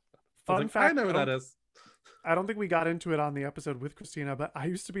yeah. Fun fact, I know who that is. I don't think we got into it on the episode with Christina, but I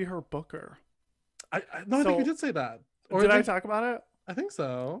used to be her booker. I think you did say that. Or did I talk about it? I think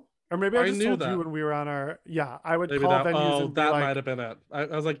so. Or maybe I just knew told that. you when we were on our I would Maybe call that, venues and be that like, might have been it. I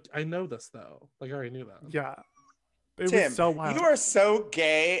was like, I know this though. Like I already knew that. yeah. It Tim, was so wild. you are so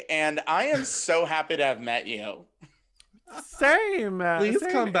gay, and I am so happy to have met you. Same. Please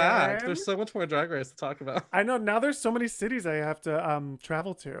Same, come back. Aaron. There's so much more Drag Race to talk about. I know, now there's so many cities I have to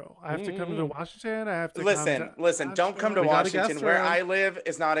travel to. I have to come to Washington. I have to Listen, don't come to We got a Washington. guest Where room. I live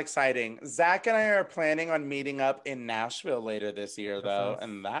is not exciting. Zach and I are planning on meeting up in Nashville later this year, though,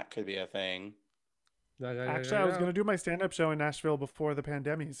 and that could be a thing. Actually, I was going to do my stand-up show in Nashville before the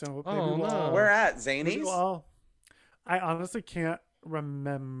pandemic, so maybe Where at? Zany's? I honestly can't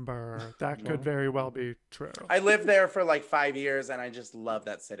remember. That could very well be true. I lived there for like 5 years, and I just love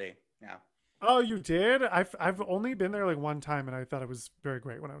that city. Yeah. Oh, you did? I've only been there like one time, and I thought it was very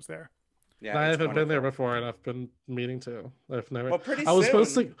great when I was there. Yeah, I haven't been there before, and I've been meaning to. I've never. Well, pretty I was soon.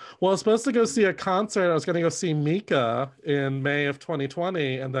 supposed to go see a concert. I was going to go see Mika in May of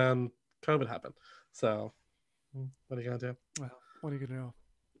 2020, and then COVID happened. So, what are you gonna do? Well, what are you gonna do?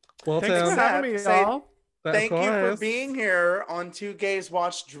 Well, thanks Tim, for having me, y'all. Thank you for being here on Two Gays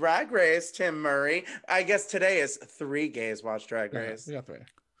Watch Drag Race, Tim Murray. I guess today is Three Gays Watch Drag Race. We got 3.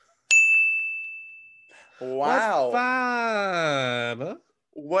 Wow. Fun.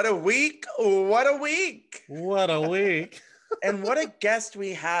 What a week. What a week. What a week. And what a guest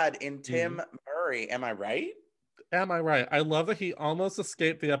we had in Tim Murray. Am I right? Am I right? I love that he almost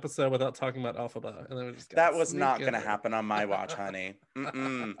escaped the episode without talking about Alphaba. And then we just that was not going to happen on my watch, honey.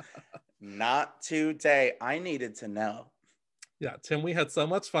 Not today. I needed to know. Yeah, Tim, we had so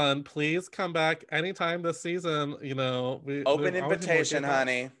much fun. Please come back anytime this season. You know, open invitation,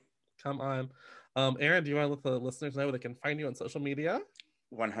 honey. Come on. Aaron, do you want to let the listeners know where they can find you on social media?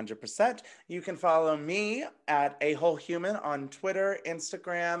 100%. You can follow me at A Whole Human on Twitter,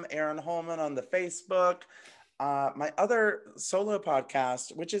 Instagram, Aaron Holman on the Facebook. My other solo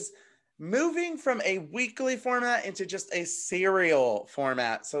podcast, which is moving from a weekly format into just a serial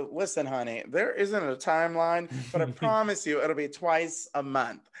format. So listen, honey, there isn't a timeline, but I promise you it'll be twice a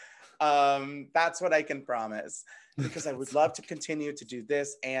month. That's what I can promise, because I would love to continue to do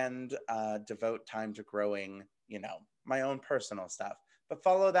this and devote time to growing, my own personal stuff. But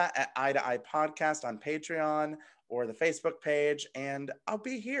follow that at iHeartPodcast on Patreon or the Facebook page, and I'll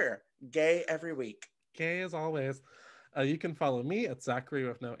be here, gay every week. Gay as always. You can follow me at Zachary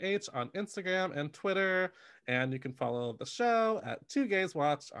with no H on Instagram and Twitter. And you can follow the show at Two Gays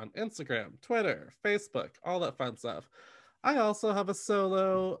Watch on Instagram, Twitter, Facebook, all that fun stuff. I also have a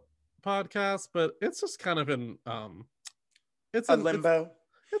solo podcast, but it's just kind of in it's in limbo.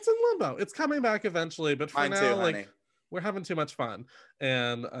 It's in limbo. It's coming back eventually, but for now, honey. We're having too much fun,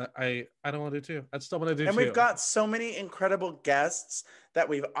 and I don't want to do 2. I just don't want to do 2. And we've got so many incredible guests that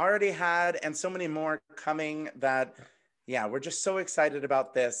we've already had, and so many more coming that, we're just so excited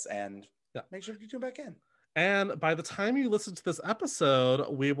about this, and make sure you tune back in. And by the time you listen to this episode,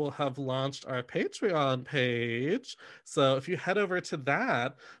 we will have launched our Patreon page. So if you head over to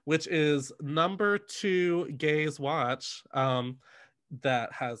that, which is number 2 Gays Watch,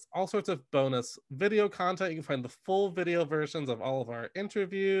 that has all sorts of bonus video content. You can find the full video versions of all of our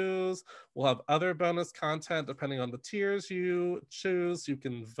interviews. We'll have other bonus content depending on the tiers you choose. You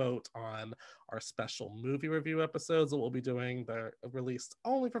can vote on our special movie review episodes that we'll be doing. They're released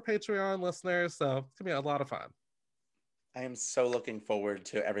only for Patreon listeners, so it's gonna be a lot of fun. I am so looking forward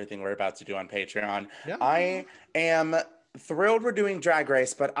to everything we're about to do on Patreon. Yeah. I am thrilled we're doing Drag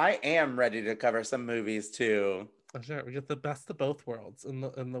Race, but I am ready to cover some movies too. Oh, sure. We get the best of both worlds in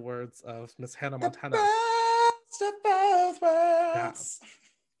the words of Miss Hannah The Montana. best of both worlds.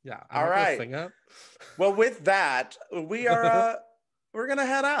 Yeah. I'm All not right. gonna sing it. Well, with that, we're gonna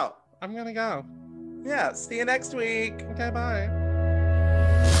head out. I'm gonna go. Yeah. See you next week. Okay, bye.